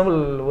ஃபார் எக்ஸாம்பிள்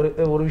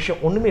ஒரு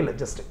விஷயம் ஒன்றுமே இல்லை,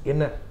 ஜஸ்ட்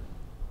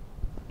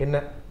என்ன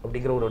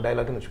அப்படிங்கிற ஒரு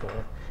டைலாக்னு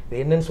வச்சுக்கோங்க.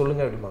 இது என்னன்னு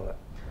சொல்லுங்கள் அப்படிம்பாங்க.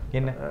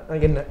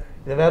 என்ன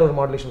இதை வேற ஒரு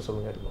மாடுலேஷன்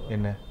சொல்லுங்கள் அப்படிம்பாங்க.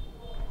 என்ன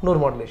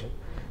இன்னொரு மாடுலேஷன்.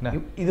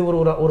 இது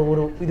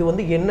ஒரு இது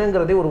வந்து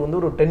என்னங்கிறதே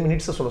ஒரு 10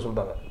 minutes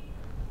சொல்லிட்டாங்க.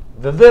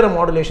 வெவ்வேறு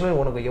மாடுலேஷன்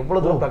உனக்கு எவ்வளோ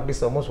தூரம் ப்ராக்டிஸ்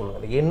ஆகுமோ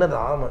சொல்லுங்கள்.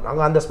 என்னதான்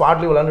நாங்கள் அந்த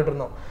ஸ்பாட்லேயே விளாண்டுட்டு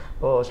இருந்தோம்.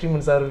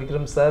 ஸ்ரீமன் சார்,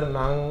 விக்ரம் சார்,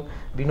 நாங்கள்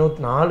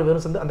வினோத் 4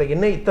 பேரும் சேர்ந்து அந்த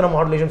என்ன இத்தனை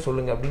மாடுலேஷன்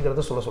சொல்லுங்கள்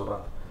அப்படிங்கிறத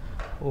சொல்கிறாங்க.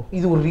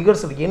 இது ஒரு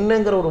ரிஹர்சல்.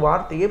 என்னங்கிற ஒரு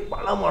வார்த்தையே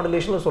பல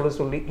மாடுலேஷனில்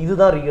சொல்லி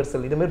இதுதான்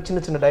ரிஹர்சல். இதுமாரி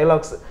சின்ன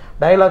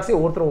டைலாக்ஸே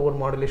ஒவ்வொரு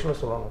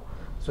மாடுலேஷனில் சொல்லணும்.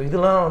 ஸோ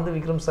இதெல்லாம் வந்து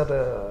விக்ரம் சார்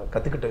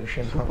கற்றுக்கிட்ட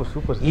விஷயம்.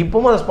 சூப்பர்.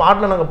 இப்போவும் அந்த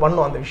ஸ்பாட்டில் நாங்கள்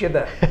பண்ணோம் அந்த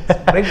விஷயத்தை.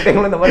 பிரேக்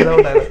டைமில் இந்த மாதிரி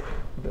டைலாக்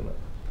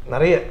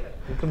நிறைய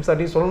விக்ரம்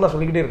சார்ட்டையும் சொல்லணும்னா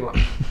சொல்லிக்கிட்டே இருக்கலாம்.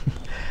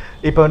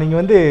 இப்போ நீங்கள்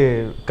வந்து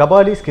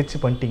கபாலி ஸ்கெட்ச்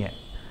பண்ணிட்டீங்க.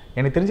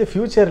 எனக்கு தெரிஞ்ச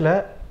ஃப்யூச்சரில்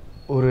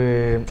ஒரு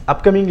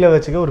அப்கமிங்கில்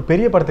வச்சுக்க ஒரு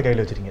பெரிய படத்தை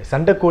கையில் வச்சுருக்கீங்க,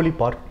 சண்டைக்கோழி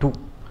பார்ட் 2.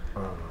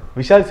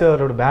 விஷால்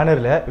சாரோட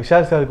பேனரில்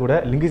விஷால் சார் கூட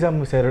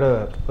லிங்குசாமி சாரோட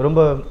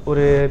ரொம்ப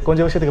ஒரு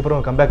கொஞ்சம் வருஷத்துக்கு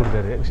அப்புறம் கம்பேக்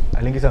கொடுத்தாரு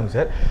லிங்குசாமி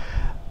சார்.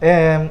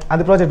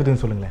 அந்த ப்ராஜெக்ட்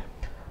பற்றி சொல்லுங்களேன்.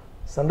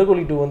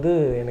 சண்டைக்கோழி 2 வந்து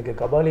எனக்கு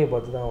கபாலியை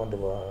பார்த்து தான் வந்து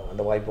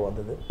அந்த வாய்ப்பு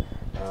வந்தது.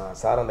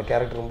 சார் அந்த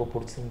கேரக்டர் ரொம்ப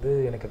பிடிச்சிருந்து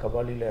எனக்கு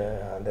கபாலியில்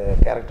அந்த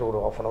கேரக்டர் ஒரு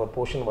 1/2 hour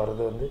போர்ஷன்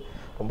வர்றது வந்து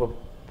ரொம்ப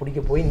பிடிக்க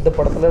போய் இந்த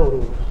படத்தில் ஒரு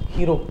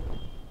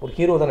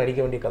ஹீரோ தான் நடிக்க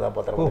வேண்டிய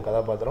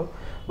கதாபாத்திரம்.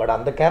 பட்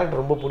அந்த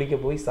கேரக்டர் ரொம்ப பிடிக்க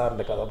போய் சார்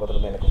அந்த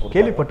கதாபாத்திரம் எனக்கு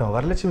கேள்விப்பட்டோம்.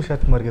 வரலட்சுமி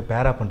சரத்குமாருக்கு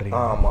பேரா பண்ணுறீங்க.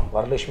 ஆமாம்,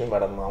 வரலட்சுமி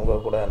மேடம் அவங்க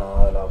கூட நான்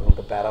அதில்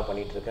அவங்களுக்கு பேரா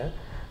பண்ணிகிட்ருக்கேன்.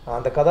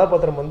 அந்த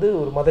கதாபாத்திரம் வந்து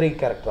ஒரு மதுரை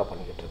கேரக்டராக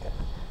பண்ணிக்கிட்டு இருக்கேன்.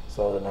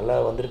 ஸோ அது நல்லா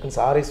வந்திருக்குன்னு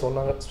சாரே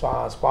சொன்னாங்க.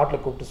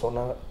 ஸ்பாட்டில் கூப்பிட்டு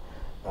சொன்னாங்க,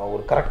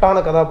 ஒரு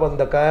கரெக்டான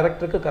இந்த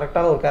கேரக்டருக்கு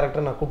கரெக்டான ஒரு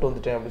கேரக்டர் நான் கூப்பிட்டு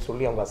வந்துட்டேன் அப்படின்னு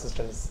சொல்லி அவங்க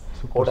அசிஸ்டன்ட்ஸ்,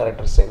 கோ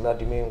டைரக்டர்ஸ்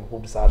எல்லாத்தையுமே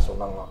கூப்பிட்டு சார்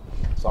சொன்னாங்களாம்.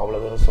 ஸோ அவ்வளோ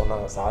தூரம்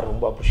சொன்னாங்க. சார்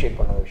ரொம்ப அப்ரிஷியேட்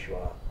பண்ணாங்க.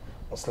 விஷயம்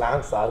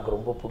ஸ்லாங் சாருக்கு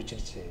ரொம்ப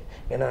பிடிச்சிருச்சு.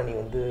 ஏன்னா நீ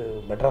வந்து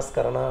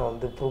மெட்ராஸ்காரனாக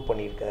வந்து ப்ரூவ்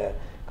பண்ணியிருக்க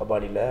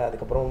கபாலியில்,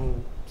 அதுக்கப்புறம்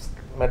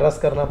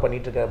மெட்ராஸ்காரனாக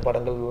பண்ணிகிட்ருக்க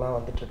படங்கள்லாம்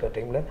வந்துட்டுருக்க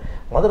டைமில்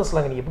மதுரை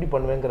ஸ்லாங் நீ எப்படி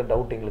பண்ணுவேங்கிற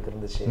டவுட் எங்களுக்கு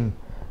இருந்துச்சு.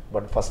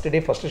 பட்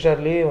ஃபஸ்ட்டு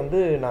ஷாட்லேயே வந்து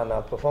நான்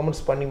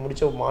பெர்ஃபார்மன்ஸ் பண்ணி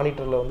முடித்த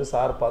மானிட்டரில் வந்து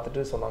சார்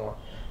பார்த்துட்டு சொன்னாங்களாம்,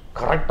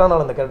 கரெக்டாக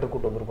நான் அந்த கேரக்டர்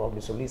கூட்டு வந்திருக்கோம்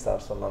அப்படி சொல்லி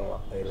சார்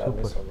சொன்னாங்களாம்.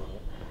 எல்லாருமே சொன்னாங்க.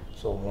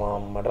 ஸோ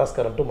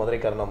மெட்ராஸ்காரன் டு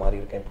மதுரைக்காரனாக மாறி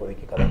இருக்கேன்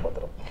இப்போதைக்கு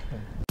கதாபாத்திரம்.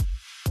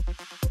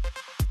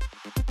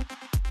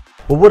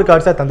 ஒவ்வொரு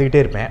கார்ட்ஸாக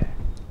தந்துக்கிட்டே இருப்பேன்,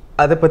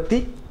 அதை பற்றி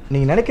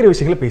நீங்கள் நினைக்கிற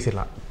விஷயங்களை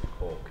பேசிடலாம்.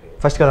 ஓகே,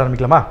 ஃபர்ஸ்ட் கார்டு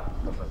ஆரம்பிக்கலாமா?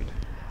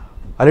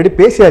 ஆல்ரெடி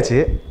பேசியாச்சு,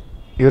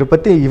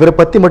 இவரை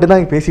பற்றி மட்டும்தான்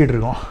இங்கே பேசிகிட்டு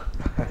இருக்கோம்.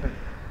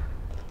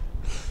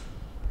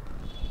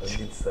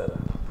 ரஜித் சார்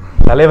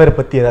தலைவரை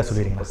பற்றி எதாவது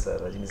சொல்லிடுறீங்களா?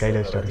 சார்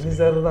ரஜினி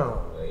சார் தான்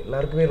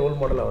எல்லாருக்குமே ரோல்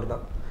மாடல். அவர்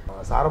தான்.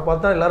 சாரை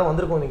பார்த்தா எல்லோரும்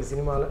வந்திருக்கோம் இன்றைக்கி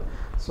சினிமாவில்.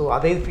 ஸோ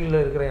அதே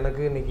ஃபீல்டில் இருக்கிற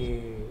எனக்கு இன்றைக்கி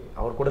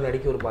அவர் கூட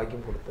நடிக்க ஒரு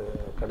பாக்கியம்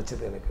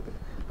கிடச்சிது எனக்கு.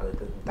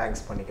 அதுக்கு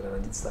தேங்க்ஸ் பண்ணிக்கிறேன்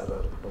ரஜித் சாராக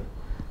இருக்கட்டும்,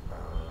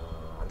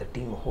 அந்த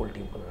டீம் ஹோல்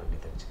டீமுக்கு நன்றி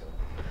தெரிஞ்சுக்கிறேன்.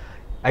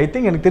 ஐ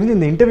திங்க் எனக்கு தெரிஞ்சு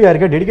இந்த இன்டர்வியூ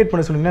யாருக்கா டெடிகேட்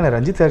பண்ண சொன்னீங்கன்னா நான்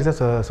ரஞ்சித் சார்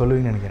தான்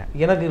சொல்லுவீங்கன்னு நினைக்கிறேன்.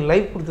 எனக்கு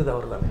லைஃப் கொடுத்தது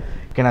அவர் தான்.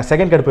 ஓகே, நான்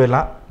செகண்ட் கார்டு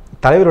போயிடலாம்.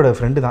 தலைவரோட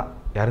ஃப்ரெண்டு தான்,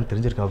 யாரும்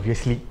தெரிஞ்சிருக்கேன்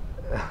ஆப்வியஸ்லி.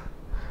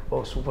 ஓ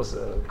சூப்பர்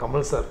சார்,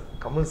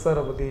 கமல்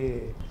சாரை பற்றி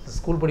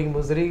ஸ்கூல்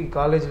படிக்கும்போது சரி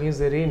காலேஜ்லேயும்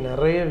சரி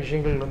நிறைய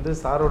விஷயங்கள் வந்து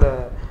சாரோட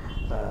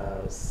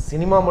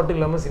சினிமா மட்டும்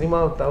இல்லாமல்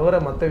சினிமாவை தவிர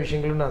மற்ற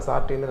விஷயங்களும் நான்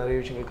சார்ட்டேருந்து நிறைய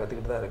விஷயங்கள்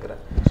கற்றுக்கிட்டு தான் இருக்கிறேன்.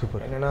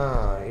 சூப்பர். என்னென்னா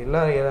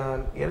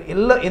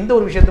எந்த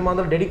ஒரு விஷயத்துமா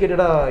இருந்தாலும்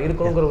டெடிக்கேட்டடாக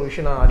இருக்கணுங்கிற ஒரு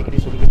விஷயம் நான்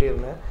அடிக்கடி சொல்லிக்கிட்டே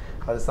இருந்தேன்.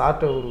 அது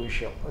சார்ட்ட ஒரு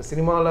விஷயம்.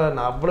 சினிமாவில்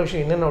நான் அவ்வளோ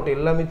விஷயம் என்னென்ன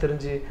எல்லாமே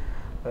தெரிஞ்சு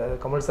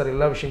கமல் சார்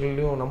எல்லா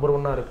விஷயங்கள்லையும் நம்பர்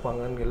 1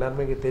 இருப்பாங்கன்னு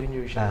எல்லாருமே தெரிஞ்ச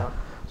விஷயம் தான்.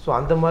 ஸோ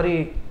அந்த மாதிரி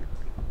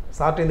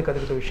சார்ட்டேருந்து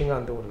கற்றுக்கிட்ட விஷயங்கள்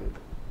அந்த ஒரு இது.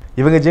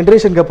 இவங்க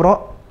ஜென்ரேஷனுக்கு அப்புறம்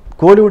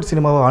கோலிவுட்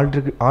சினிமாவை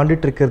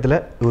ஆண்டுட்டு இருக்கிறதுல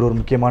இவர் ஒரு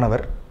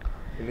முக்கியமானவர்.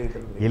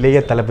 இளைய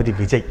தளபதி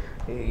விஜய்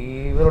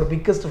இவரோட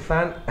பிக்கஸ்ட்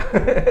ஃபேன்.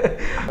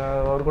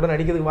 அவர் கூட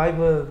நடிக்கிறதுக்கு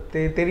வாய்ப்பு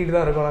தேடிட்டு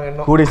தான் இருக்கோம். நாங்கள்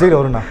இன்னும் கூடிய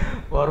சீக்கிரம்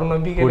வரும்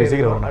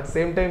நம்பிக்கை. அட்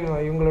சேம் டைம்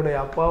இவங்களுடைய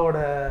அப்பாவோட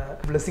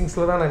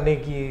பிளெஸிங்ஸில் தான் நான்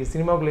இன்னைக்கு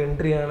சினிமாக்குள்ளே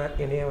என்ட்ரி ஆனேன்.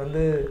 என்னைய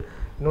வந்து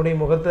என்னுடைய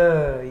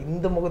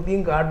இந்த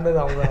முகத்தையும் காட்டினது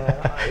அவங்க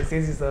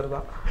எஸ்ஏசி சார்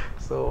தான்.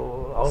 ஸோ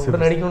அவங்க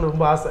கூட நடிக்கணும்னு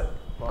ரொம்ப ஆசை.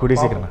 கூடிய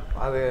சீக்கிரம்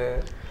அது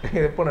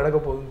எப்போ நடக்க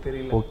போகுதுன்னு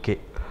தெரியல. ஓகே,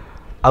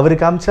 அவர்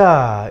காமிச்சா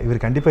இவர்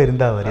கண்டிப்பாக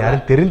இருந்தார்,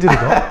 யாரும்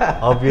தெரிஞ்சிருக்கும்.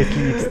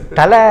 ஆப்வியஸ்லி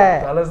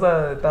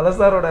தலை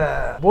சாரோட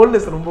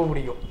போல்ட்னஸ் ரொம்ப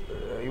பிடிக்கும்.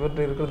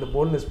 இவர்கிட்ட இருக்கிற இந்த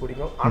போல்ட்னஸ்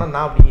பிடிக்கும். ஆனால்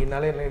நான் அப்படி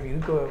என்னால் என்ன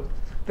இருக்க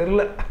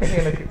தெரில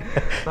எனக்கு.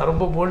 நான்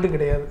ரொம்ப போல்டு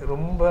கிடையாது.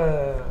 ரொம்ப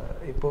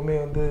எப்போவுமே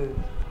வந்து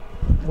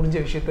முடிஞ்ச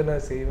விஷயத்த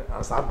நான் செய்வேன்.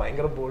 சார்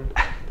பயங்கர போல்டு.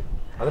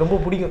 அது ரொம்ப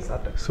பிடிக்கும்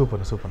சார்ட்ட.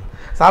 சூப்பர்.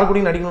 சார்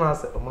கூட நடிக்கணும்னு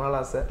ஆசை, ரொம்ப நாள்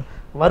ஆசை.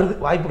 வருது,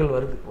 வாய்ப்புகள்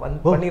வருது,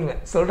 பண்ணிடுவேன்.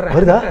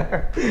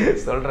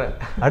 சொல்கிறேன்.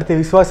 அடுத்த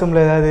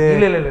விசுவாசம்ல ஏதாவது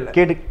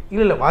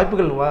இல்லை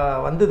வாய்ப்புகள்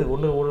வந்தது.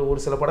 ஒரு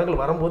சில படங்கள்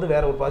வரும்போது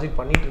வேற ஒரு ப்ராஜெக்ட்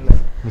பண்ணிட்டு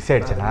இருந்தேன். மிஸ்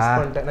ஆயிடுச்சு.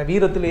 நான்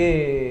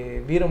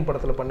வீரம்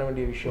படத்தில் பண்ண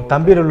வேண்டிய விஷயம்,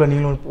 தம்பியில் உள்ள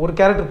நீங்களும் ஒரு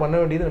கேரக்டர் பண்ண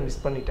வேண்டியது நான்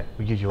மிஸ் பண்ணிட்டேன்.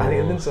 அது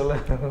எதுன்னு சொல்ல.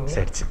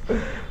 சரிச்சு.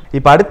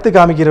 இப்போ அடுத்து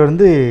காமிக்கிறவர்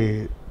வந்து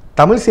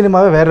தமிழ்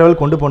சினிமாவை வேற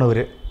லெவல் கொண்டு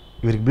போனவர்.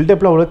 இவருக்கு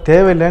பில்டப்லாம் அவ்வளோ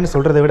தேவையில்லைன்னு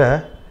சொல்கிறத விட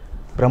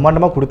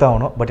பிரம்மாண்டமாக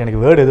கொடுத்தாகணும். பட்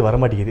எனக்கு வேர்டு எது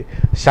வரமாட்டேங்குது.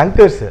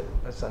 சங்கர் சார்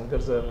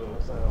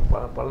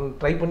பல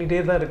ட்ரை பண்ணிகிட்டே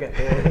தான் இருக்கேன்.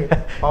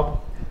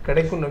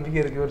 கிடைக்கும் நம்பிக்கை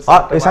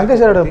இருக்குது.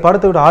 சங்கர் சாரோட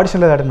படத்தோட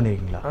ஆடிஷனில் அட்டன்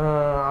பண்ணியிருக்கீங்களா?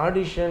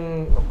 ஆடிஷன்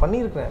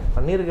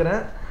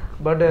பண்ணியிருக்கிறேன்.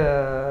 பட்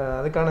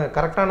அதுக்கான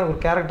கரெக்டான ஒரு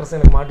கேரக்டர்ஸ்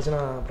எனக்கு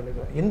மாட்டுச்சுன்னா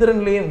பண்ணியிருக்கேன்.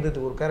 எந்திரன்லேயே வந்தது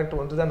ஒரு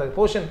கேரக்டர் வந்து அந்த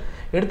போர்ஷன்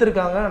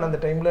எடுத்திருக்காங்க. ஆனால் அந்த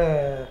டைமில்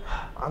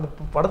அந்த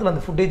படத்தில்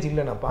அந்த ஃபுட்டேஜ்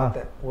இல்லை. நான்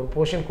பார்த்தேன், ஒரு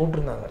போர்ஷன்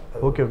கூப்பிட்டுருந்தாங்க.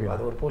 ஓகே,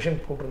 அது ஒரு போர்ஷன்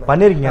கூப்பிட்டுருந்தாங்க.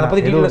 பண்ணியிருக்கீங்க, அதை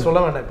பற்றி டீட்டெயிலாக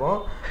சொல்ல வேண்டாம் இப்போ.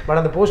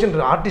 பட் அந்த portion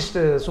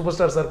artist super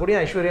star sir கூட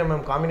ஐஸ்வர்யா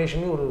மேம்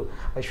காம்பினேஷன். ஒரு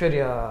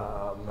ஐஸ்வர்யா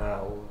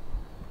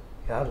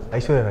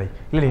ஐஸ்வர்யா ராய்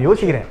இல்லை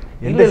யோசிக்கிறேன்.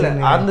 இல்லை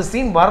அந்த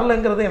சீன்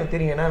வரலங்கிறது எனக்கு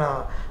தெரியும். ஏன்னா நான்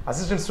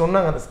அசிஸ்டன்ட்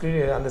சொன்னாங்க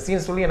அந்த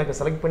சீன் சொல்லி எனக்கு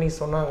செலக்ட் பண்ணி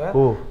சொன்னாங்க.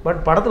 பட்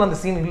படத்தில் அந்த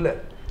சீன் இல்லை.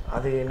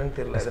 அது என்னன்னு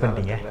தெரியல.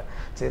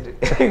 சரி,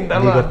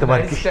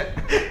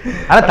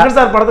 ஆனால்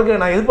சார்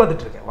படத்துக்கு நான்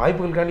எதிர்பார்த்துட்டு இருக்கேன்,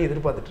 வாய்ப்புகளுக்காண்டி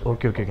எதிர்பார்த்துட்டு.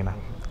 ஓகேண்ணா.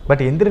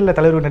 பட் எந்திரில்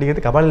தலைவர்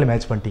நடிக்கிறது கபாலியில்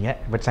மேட்ச் பண்ணிட்டீங்க.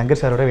 பட்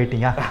சங்கர் சாரோட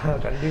வெயிட்டிங்கா?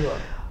 கண்டிப்பாக.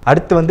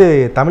 அடுத்து வந்து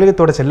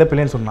தமிழகத்தோட செல்ல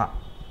பிள்ளைன்னு சொன்னான்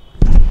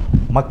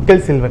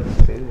மக்கள் செல்வன்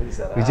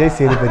விஜய்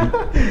சேதுபதி.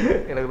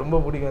 எனக்கு ரொம்ப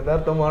பிடிக்கும்.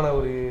 யதார்த்தமான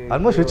ஒரு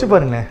ஆல்மோஸ்ட் வச்சு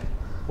பாருங்களேன்,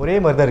 ஒரே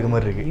மாதிரி தான் இருக்க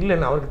மாதிரி இருக்கு.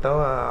 இல்லைண்ணா,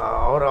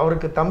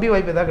 அவருக்கு தம்பி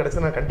வாய்ப்பு ஏதாவது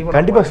கிடைச்சா நான்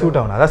கண்டிப்பாக ஷூட்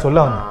ஆகணும். அதான்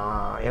சொல்ல வந்தேன்.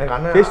 எனக்கு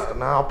அண்ணன்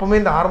நான் அப்போவுமே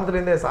இந்த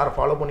ஆரம்பத்துலேருந்தே சாரை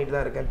ஃபாலோ பண்ணிட்டு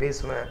தான் இருக்கேன்,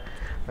 பேசுவேன்.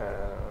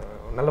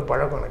 நல்ல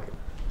பழக்கம் எனக்கு.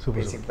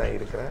 பேசிட்டு தான்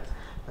இருக்கிறேன்.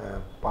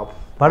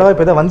 பார்ப்போம். பட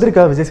வாய்ப்பு ஏதாவது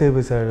வந்திருக்கா விஜய்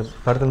சேதுபதி சார்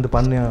படத்தில் வந்து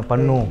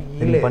பண்ணும்?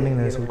 இல்லை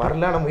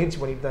வரல, நான் முயற்சி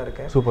பண்ணிட்டு தான்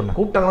இருக்கேன். சூப்பர்ண்ணா.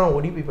 கூப்பிட்டாங்கன்னா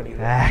ஓடிபி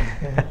பண்ணிடுறேன்.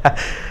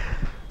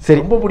 சரி,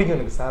 ரொம்ப பிடிக்கும்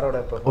எனக்கு சாரோட.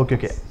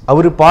 Okay.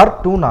 Our part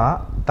 2னா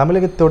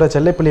தமிழகத்தோட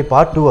செல்லப்பிள்ளை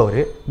part 2 our.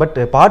 But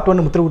part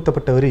 1 முத்திரை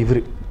ஊட்டப்பட்டவர்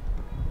இவர்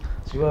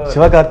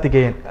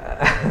சிவகார்த்திகேயன்.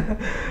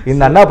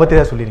 இந்த அண்ணா பற்றி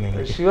தான்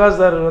சொல்லியிருக்கீங்க. சிவா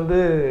சார் வந்து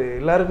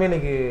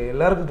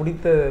எல்லாருக்கும்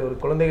பிடித்த ஒரு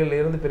குழந்தைகள்ல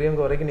இருந்து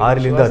பெரியவங்க வரைக்கும்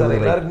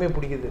எல்லாருக்குமே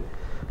பிடிக்குது.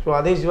 ஸோ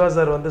அதே சிவா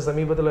சார் வந்து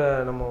சமீபத்தில்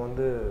நம்ம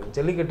வந்து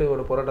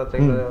ஜல்லிக்கட்டோட போராட்ட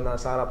டைமில் வந்து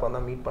சார் அப்போ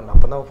தான் மீட் பண்ணேன்.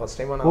 அப்போ தான் ஃபர்ஸ்ட்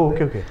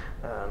டைமாக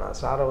நான்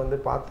சாரை வந்து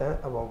பார்த்தேன்.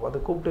 அப்போ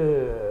வந்து கூப்பிட்டு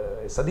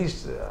சதீஷ்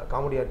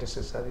காமெடி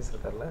ஆர்டிஸ்ட் சதீஷ்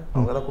இருக்கார்ல,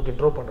 அவங்க தான் கூப்பிட்டு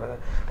இன்ட்ரோ பண்ணுறாங்க.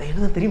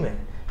 எனக்கு தான் தெரியுமே,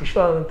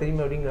 விஸ்வா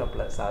தெரியுமே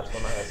அப்படிங்கிறப்பல சார்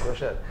சொன்னாங்க, சிவா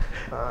சார்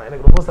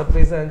எனக்கு ரொம்ப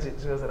சர்ப்ரைஸாக இருந்துச்சு.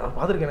 சிவா சார்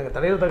பார்த்துருக்கேன், எனக்கு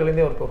தலைவர்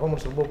தகலேருந்தே ஒரு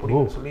பெர்ஃபார்மன்ஸ் ரொம்ப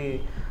பிடிக்கும்னு சொல்லி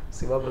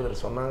சிவா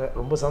பிரதர் சொன்னாங்க.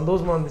 ரொம்ப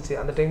சந்தோஷமாக இருந்துச்சு.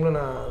 அந்த டைமில்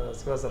நான்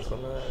சிவா சார்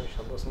சொன்னேன்,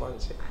 சந்தோஷமாக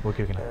இருந்துச்சு.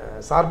 ஓகே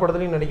சார்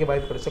படத்துலையும் நடிக்க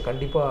வாய்ப்பு கிடைச்சா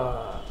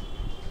கண்டிப்பாக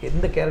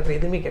எந்த கேரக்டர்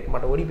எதுவுமே கேட்க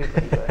மாட்டேன், ஓடி போய்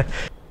பண்ணிடுவேன்.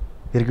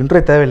 இதுக்கு இன்ட்ரோ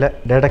தேவையில்லை,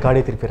 டேரெக்டாக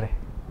கார்டே திருப்பிடுறேன்.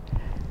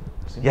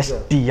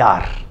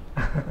 STR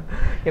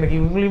எனக்கு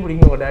இவங்களையும்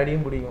பிடிக்கும், உங்கள்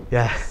டேடியும் பிடிக்கும்.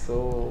 ஸோ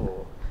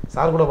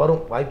சார் கூட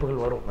வரும்,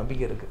 வாய்ப்புகள் வரும்,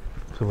 நம்பிக்கை இருக்குது.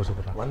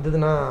 சூப்பர்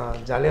வந்ததுன்னா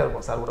ஜாலியாக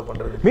இருக்கும் சார் கூட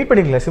பண்ணுறது. மீட்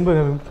பண்ணிங்களா? சிம்பு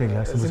மீட்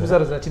பண்ணிங்களா? சிம்பு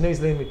சார் சின்ன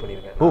வயசுலேயே மீட்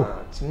பண்ணியிருக்கேன்.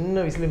 சின்ன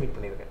வயசுலேயே மீட்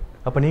பண்ணியிருக்கேன்.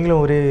 அப்போ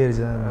நீங்களும் ஒரே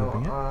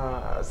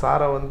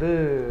சாரை வந்து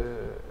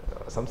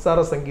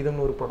சம்சார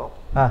சங்கீதம்னு ஒரு படம்,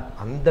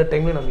 அந்த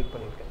டைம்ல நான் மீட்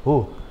பண்ணியிருக்கேன்.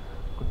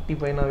 குட்டி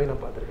பையனாவே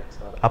நான் பார்த்துருக்கேன்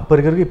சார். அப்போ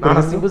இருக்கிறதுக்கு இப்போ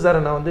நான் சிம்பு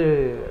சாரை நான் வந்து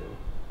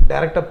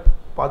டைரெக்டாக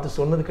பார்த்து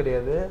சொன்னது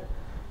கிடையாது.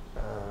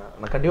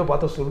 நான் கண்டிப்பாக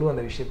பார்த்து சொல்லுவேன்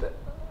அந்த விஷயத்த.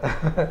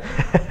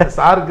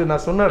 சாருக்கு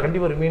நான் சொன்ன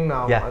கண்டிப்பாக ரிமைன்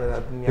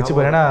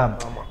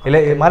இல்லை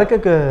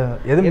மறக்க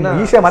எதுவும்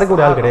ஈஸியாக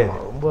மறக்கக்கூடிய ஆள் கிடையாது.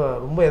 ரொம்ப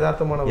ரொம்ப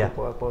யதார்த்தமான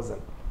ஒரு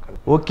பர்சன்.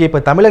 ஓகே, இப்போ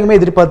தமிழகமே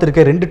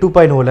எதிர்பார்த்துருக்க 2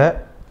 2.0ல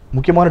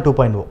முக்கியமான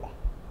 2.0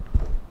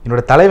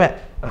 என்னோட தலைவன்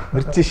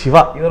மிர்ச்சி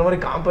சிவா. இவர்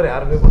மாதிரி காம்பேர்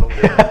யாருமே பண்ண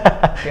முடியாது.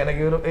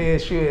 எனக்கு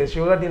இவர்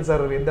சிவகார்த்தியன்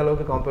சார் எந்த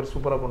அளவுக்கு காம்பேர்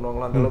சூப்பராக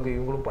பண்ணுவாங்களோ அந்த அளவுக்கு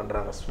இவங்களும்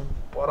பண்ணுறாங்க,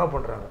 சூப்பராக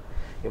பண்ணுறாங்க.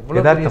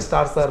 எவ்வளோ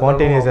ஸ்டார்ஸாக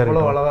இருக்கும்,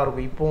 எவ்வளோ அழகாக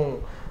இருக்கும். இப்போவும்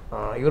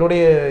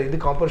இவருடைய இது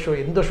காம்பேர் ஷோ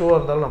எந்த ஷோவாக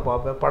இருந்தாலும் நான்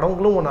பார்ப்பேன்.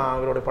 படங்களும் நான்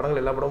இவருடைய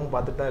படங்கள் எல்லா படமும்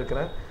பார்த்துட்டு தான்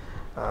இருக்கிறேன்.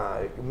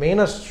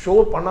 மெயினாக ஷோ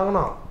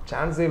பண்ணாங்கன்னா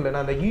சான்ஸே இல்லை.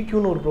 நான் அந்த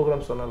EQன்னு ஒரு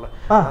ப்ரோக்ராம் சொன்னேன்ல,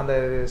 அந்த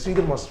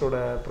ஸ்ரீதர் மாஸ்டரோட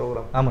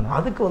ப்ரோக்ராம்,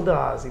 அதுக்கு வந்து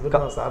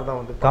சார் தான்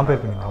வந்து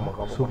காம்பேர் பண்ணி. ஆமாம்,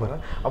 காம்பேர்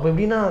பண்ணுறேன். அப்போ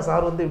எப்படின்னா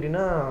சார் வந்து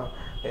எப்படின்னா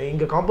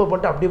இங்கே காம்பேர்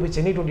பண்ணிட்டு அப்படியே போய்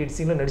சென்னை 28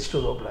 சீனில் நடிச்சுட்டு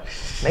வருவாப்பில்,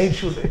 நைட்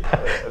ஷூட்டு.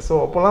 ஸோ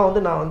அப்போல்லாம்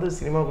வந்து நான் வந்து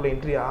சினிமாக்குள்ளே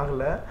என்ட்ரி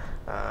ஆகலை.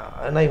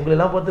 நான்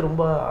இவங்களெல்லாம் பார்த்து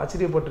ரொம்ப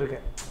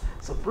ஆச்சரியப்பட்டிருக்கேன்.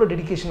 ஸோ இவ்வளோ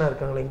டெடிக்கேஷனாக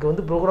இருக்காங்களே, இங்கே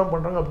வந்து ப்ரோக்ராம்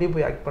பண்ணுறாங்க, அப்படியே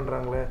போய் ஆக்ட்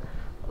பண்ணுறாங்களே,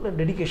 நல்ல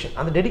டெடிக்கேஷன்.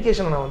 அந்த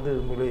டெடிக்கேஷனை நான் வந்து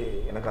உண்மையிலே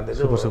எனக்கு அந்த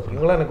இது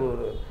இவங்களாம் எனக்கு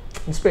ஒரு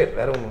இன்ஸ்பயர்,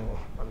 வேறு ஒன்று.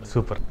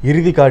 சூப்பர்.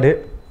 இறுதி கார்டு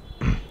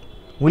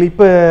உங்களுக்கு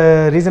இப்போ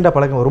ரீசெண்டாக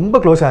பழக்கம் ரொம்ப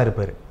க்ளோஸாக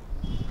இருப்பார்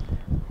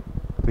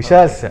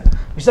விஷால் சார்.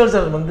 விஷால்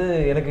சார் வந்து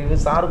எனக்கு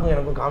சாருக்கும்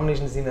எனக்கும்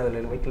காம்பினேஷன் சீன்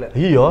அதில் வைக்கல.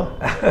 ஐயோ,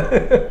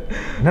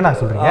 என்ன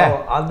சொல்கிறீங்க?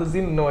 அந்த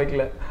சீன் இன்னும்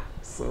வைக்கல.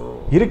 ஸோ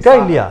இருக்கா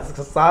இல்லையா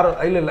சார்?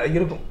 இல்லை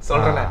இருக்கும்,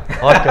 சொல்கிறேன்.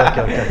 Okay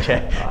okay okay okay.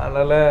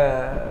 அதனால்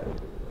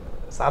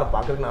சாரை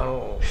பார்க்குறதுக்கு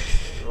நானும்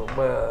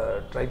ரொம்ப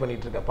ட்ரை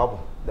பண்ணிகிட்ருக்கேன்.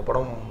 பார்ப்போம், இந்த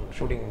படம்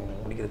ஷூட்டிங்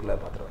முடிக்கிறதுக்குள்ள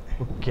பார்த்துருவேன்.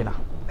 ஓகேண்ணா.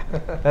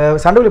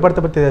 சண்டைக்கோழி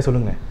படத்தை பற்றி எதாவது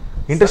சொல்லுங்கள்.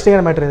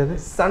 இன்ட்ரெஸ்டிங்கான மேட்ரு எதாவது?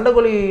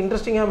 சண்டைக்கோழி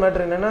இன்ட்ரெஸ்டிங்கான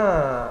மேட்ரு என்னென்னா,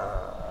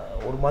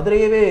 ஒரு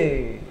மதுரையவே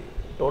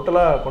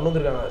டோட்டலாக கொண்டு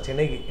வந்திருக்காங்க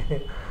சென்னைக்கு.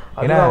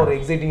 ஏன்னா ஒரு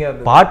எக்ஸைட்டிங்காக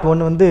இருந்தது. பார்ட்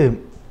 1 வந்து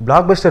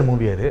பிளாக் பஸ்டர்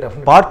மூவி, அது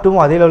பார்ட்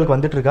 2 அதே லெவலுக்கு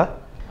வந்துட்டுருக்கா?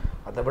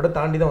 அதை விட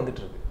தாண்டி தான்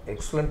வந்துட்டுருக்கு,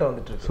 எக்ஸலண்ட்டாக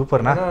வந்துட்டுருக்கு.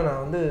 சூப்பர்ண்ணா.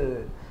 நான் வந்து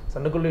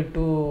சண்டைக்கோழி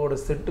 2ஓட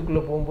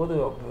செட்டுக்குள்ளே போகும்போது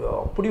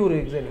அப்படி ஒரு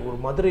எக்ஸைட்டிங், ஒரு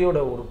மதுரையோட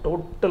ஒரு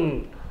டோட்டல்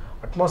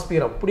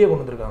அட்மாஸ்பியர் அப்படியே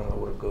கொண்டு வந்திருக்காங்க.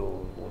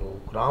 ஒரு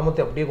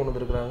கிராமத்தை அப்படியே கொண்டு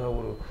வந்திருக்கிறாங்க.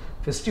 ஒரு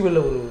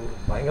ஃபெஸ்டிவலில் ஒரு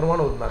பயங்கரமான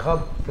ஒரு மெகா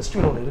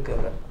ஃபெஸ்டிவல் ஒன்று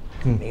இருக்குங்க.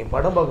 நீங்கள்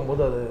படம்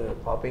பார்க்கும்போது அது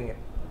பார்ப்பீங்க,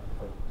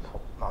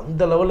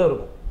 அந்த லெவலில்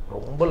இருக்கும்,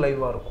 ரொம்ப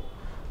லைவாக இருக்கும்.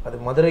 அது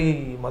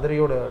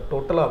மதுரையோட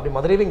டோட்டலாக அப்படி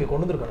மதுரையில இங்கே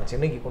கொண்டு வந்திருக்காங்க,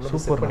 சென்னைக்கு கொண்டு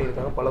வந்து செட்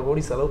பண்ணியிருக்காங்க. பல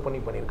கோடி செலவு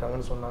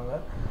பண்ணியிருக்காங்கன்னு சொன்னாங்க.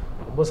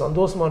 ரொம்ப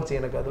சந்தோஷமாக இருந்துச்சு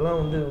எனக்கு. அதெல்லாம்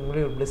வந்து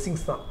உண்மையிலே ஒரு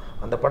பிளெஸிங்ஸ் தான்.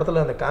 அந்த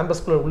படத்தில் அந்த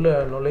கேம்பஸ்குள்ளே உள்ளே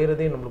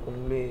நுழையிறதே நம்மளுக்கு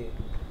உண்மையிலே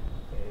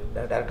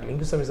டேரக்டர்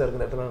லிங்குசாமி சாருக்கு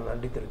இந்த இடத்துல நான்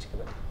நன்றி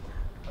தெரிவிச்சுக்கிறேன்.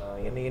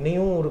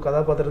 என்னையும் ஒரு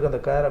கதாபாத்திரத்துக்கு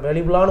அந்த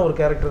வேல்யூபிளான ஒரு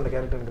கேரக்டர், அந்த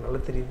கேரக்டர் எனக்கு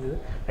நல்லா தெரியுது,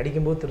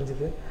 நடிக்கும்போது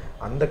தெரிஞ்சுது.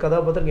 அந்த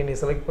கதாபாத்திரத்துக்கு என்னை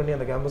செலக்ட் பண்ணி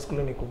அந்த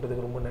கேம்பஸ்குள்ளே என்னை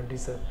கூப்பிட்டதுக்கு ரொம்ப நன்றி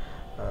சார்.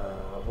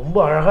 ரொம்ப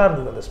அழகாக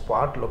இருந்தது அந்த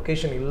ஸ்பாட்,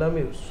 லொக்கேஷன்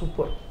எல்லாமே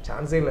சூப்பர்,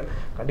 சான்ஸே இல்லை.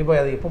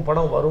 கண்டிப்பாக அது எப்போ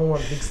படம் வரும்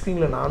அந்த பிக்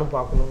ஸ்க்ரீனில் நானும்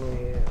பார்க்கணுன்னு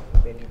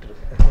வேண்டிகிட்டு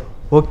இருக்கேன்.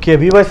 ஓகே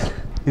வியூவர்ஸ்,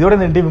 இதோட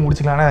இந்த இன்டர்வியூ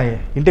முடிச்சுக்கலாம். ஆனால்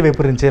இன்டர்வியூ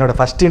எப்படி இருந்துச்சு? என்னோட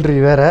ஃபஸ்ட்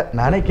இன்டர்வியூ வேறு,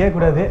 நானே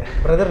கேட்கக்கூடாது.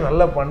 பிரதர்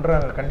நல்லா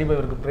பண்ணுறாங்க, கண்டிப்பாக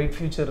இவருக்கு பிரைட்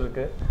ஃபியூச்சர்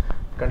இருக்குது.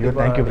 கண்டிப்பாக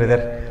தேங்க்யூ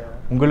பிரதர்.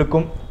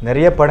 உங்களுக்கும்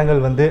நிறைய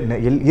படங்கள் வந்து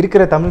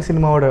இருக்கிற தமிழ்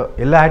சினிமாவோட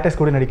எல்லா ஆக்டர்ஸ்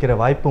கூட நடிக்கிற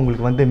வாய்ப்பு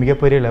உங்களுக்கு வந்து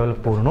மிகப்பெரிய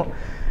லெவலுக்கு போகணும்.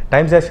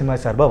 டைம்ஸ் ஆஃப் சினிமா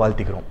சார்பாக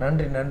வாழ்த்திக்கிறோம்.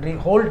 நன்றி.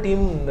 ஹோல்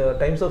டீம், இந்த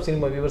டைம்ஸ் ஆஃப்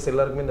சினிமா வியூவர்ஸ்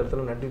எல்லாருக்குமே இந்த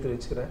இடத்துல நன்றி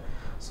தெரிவிச்சுக்கிறேன்.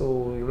 ஸோ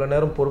இவ்வளோ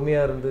நேரம்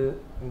பொறுமையாக இருந்து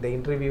இந்த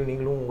இன்டர்வியூ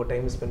நீங்களும் உங்கள்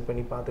டைம் ஸ்பெண்ட்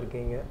பண்ணி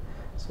பார்த்துருக்கீங்க.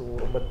 ஸோ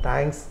ரொம்ப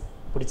தேங்க்ஸ்.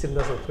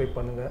 பிடிச்சிருந்தா சப்ஸ்கிரைப்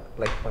பண்ணுங்கள்,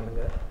 லைக்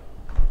பண்ணுங்கள்.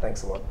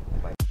 தேங்க்ஸ்.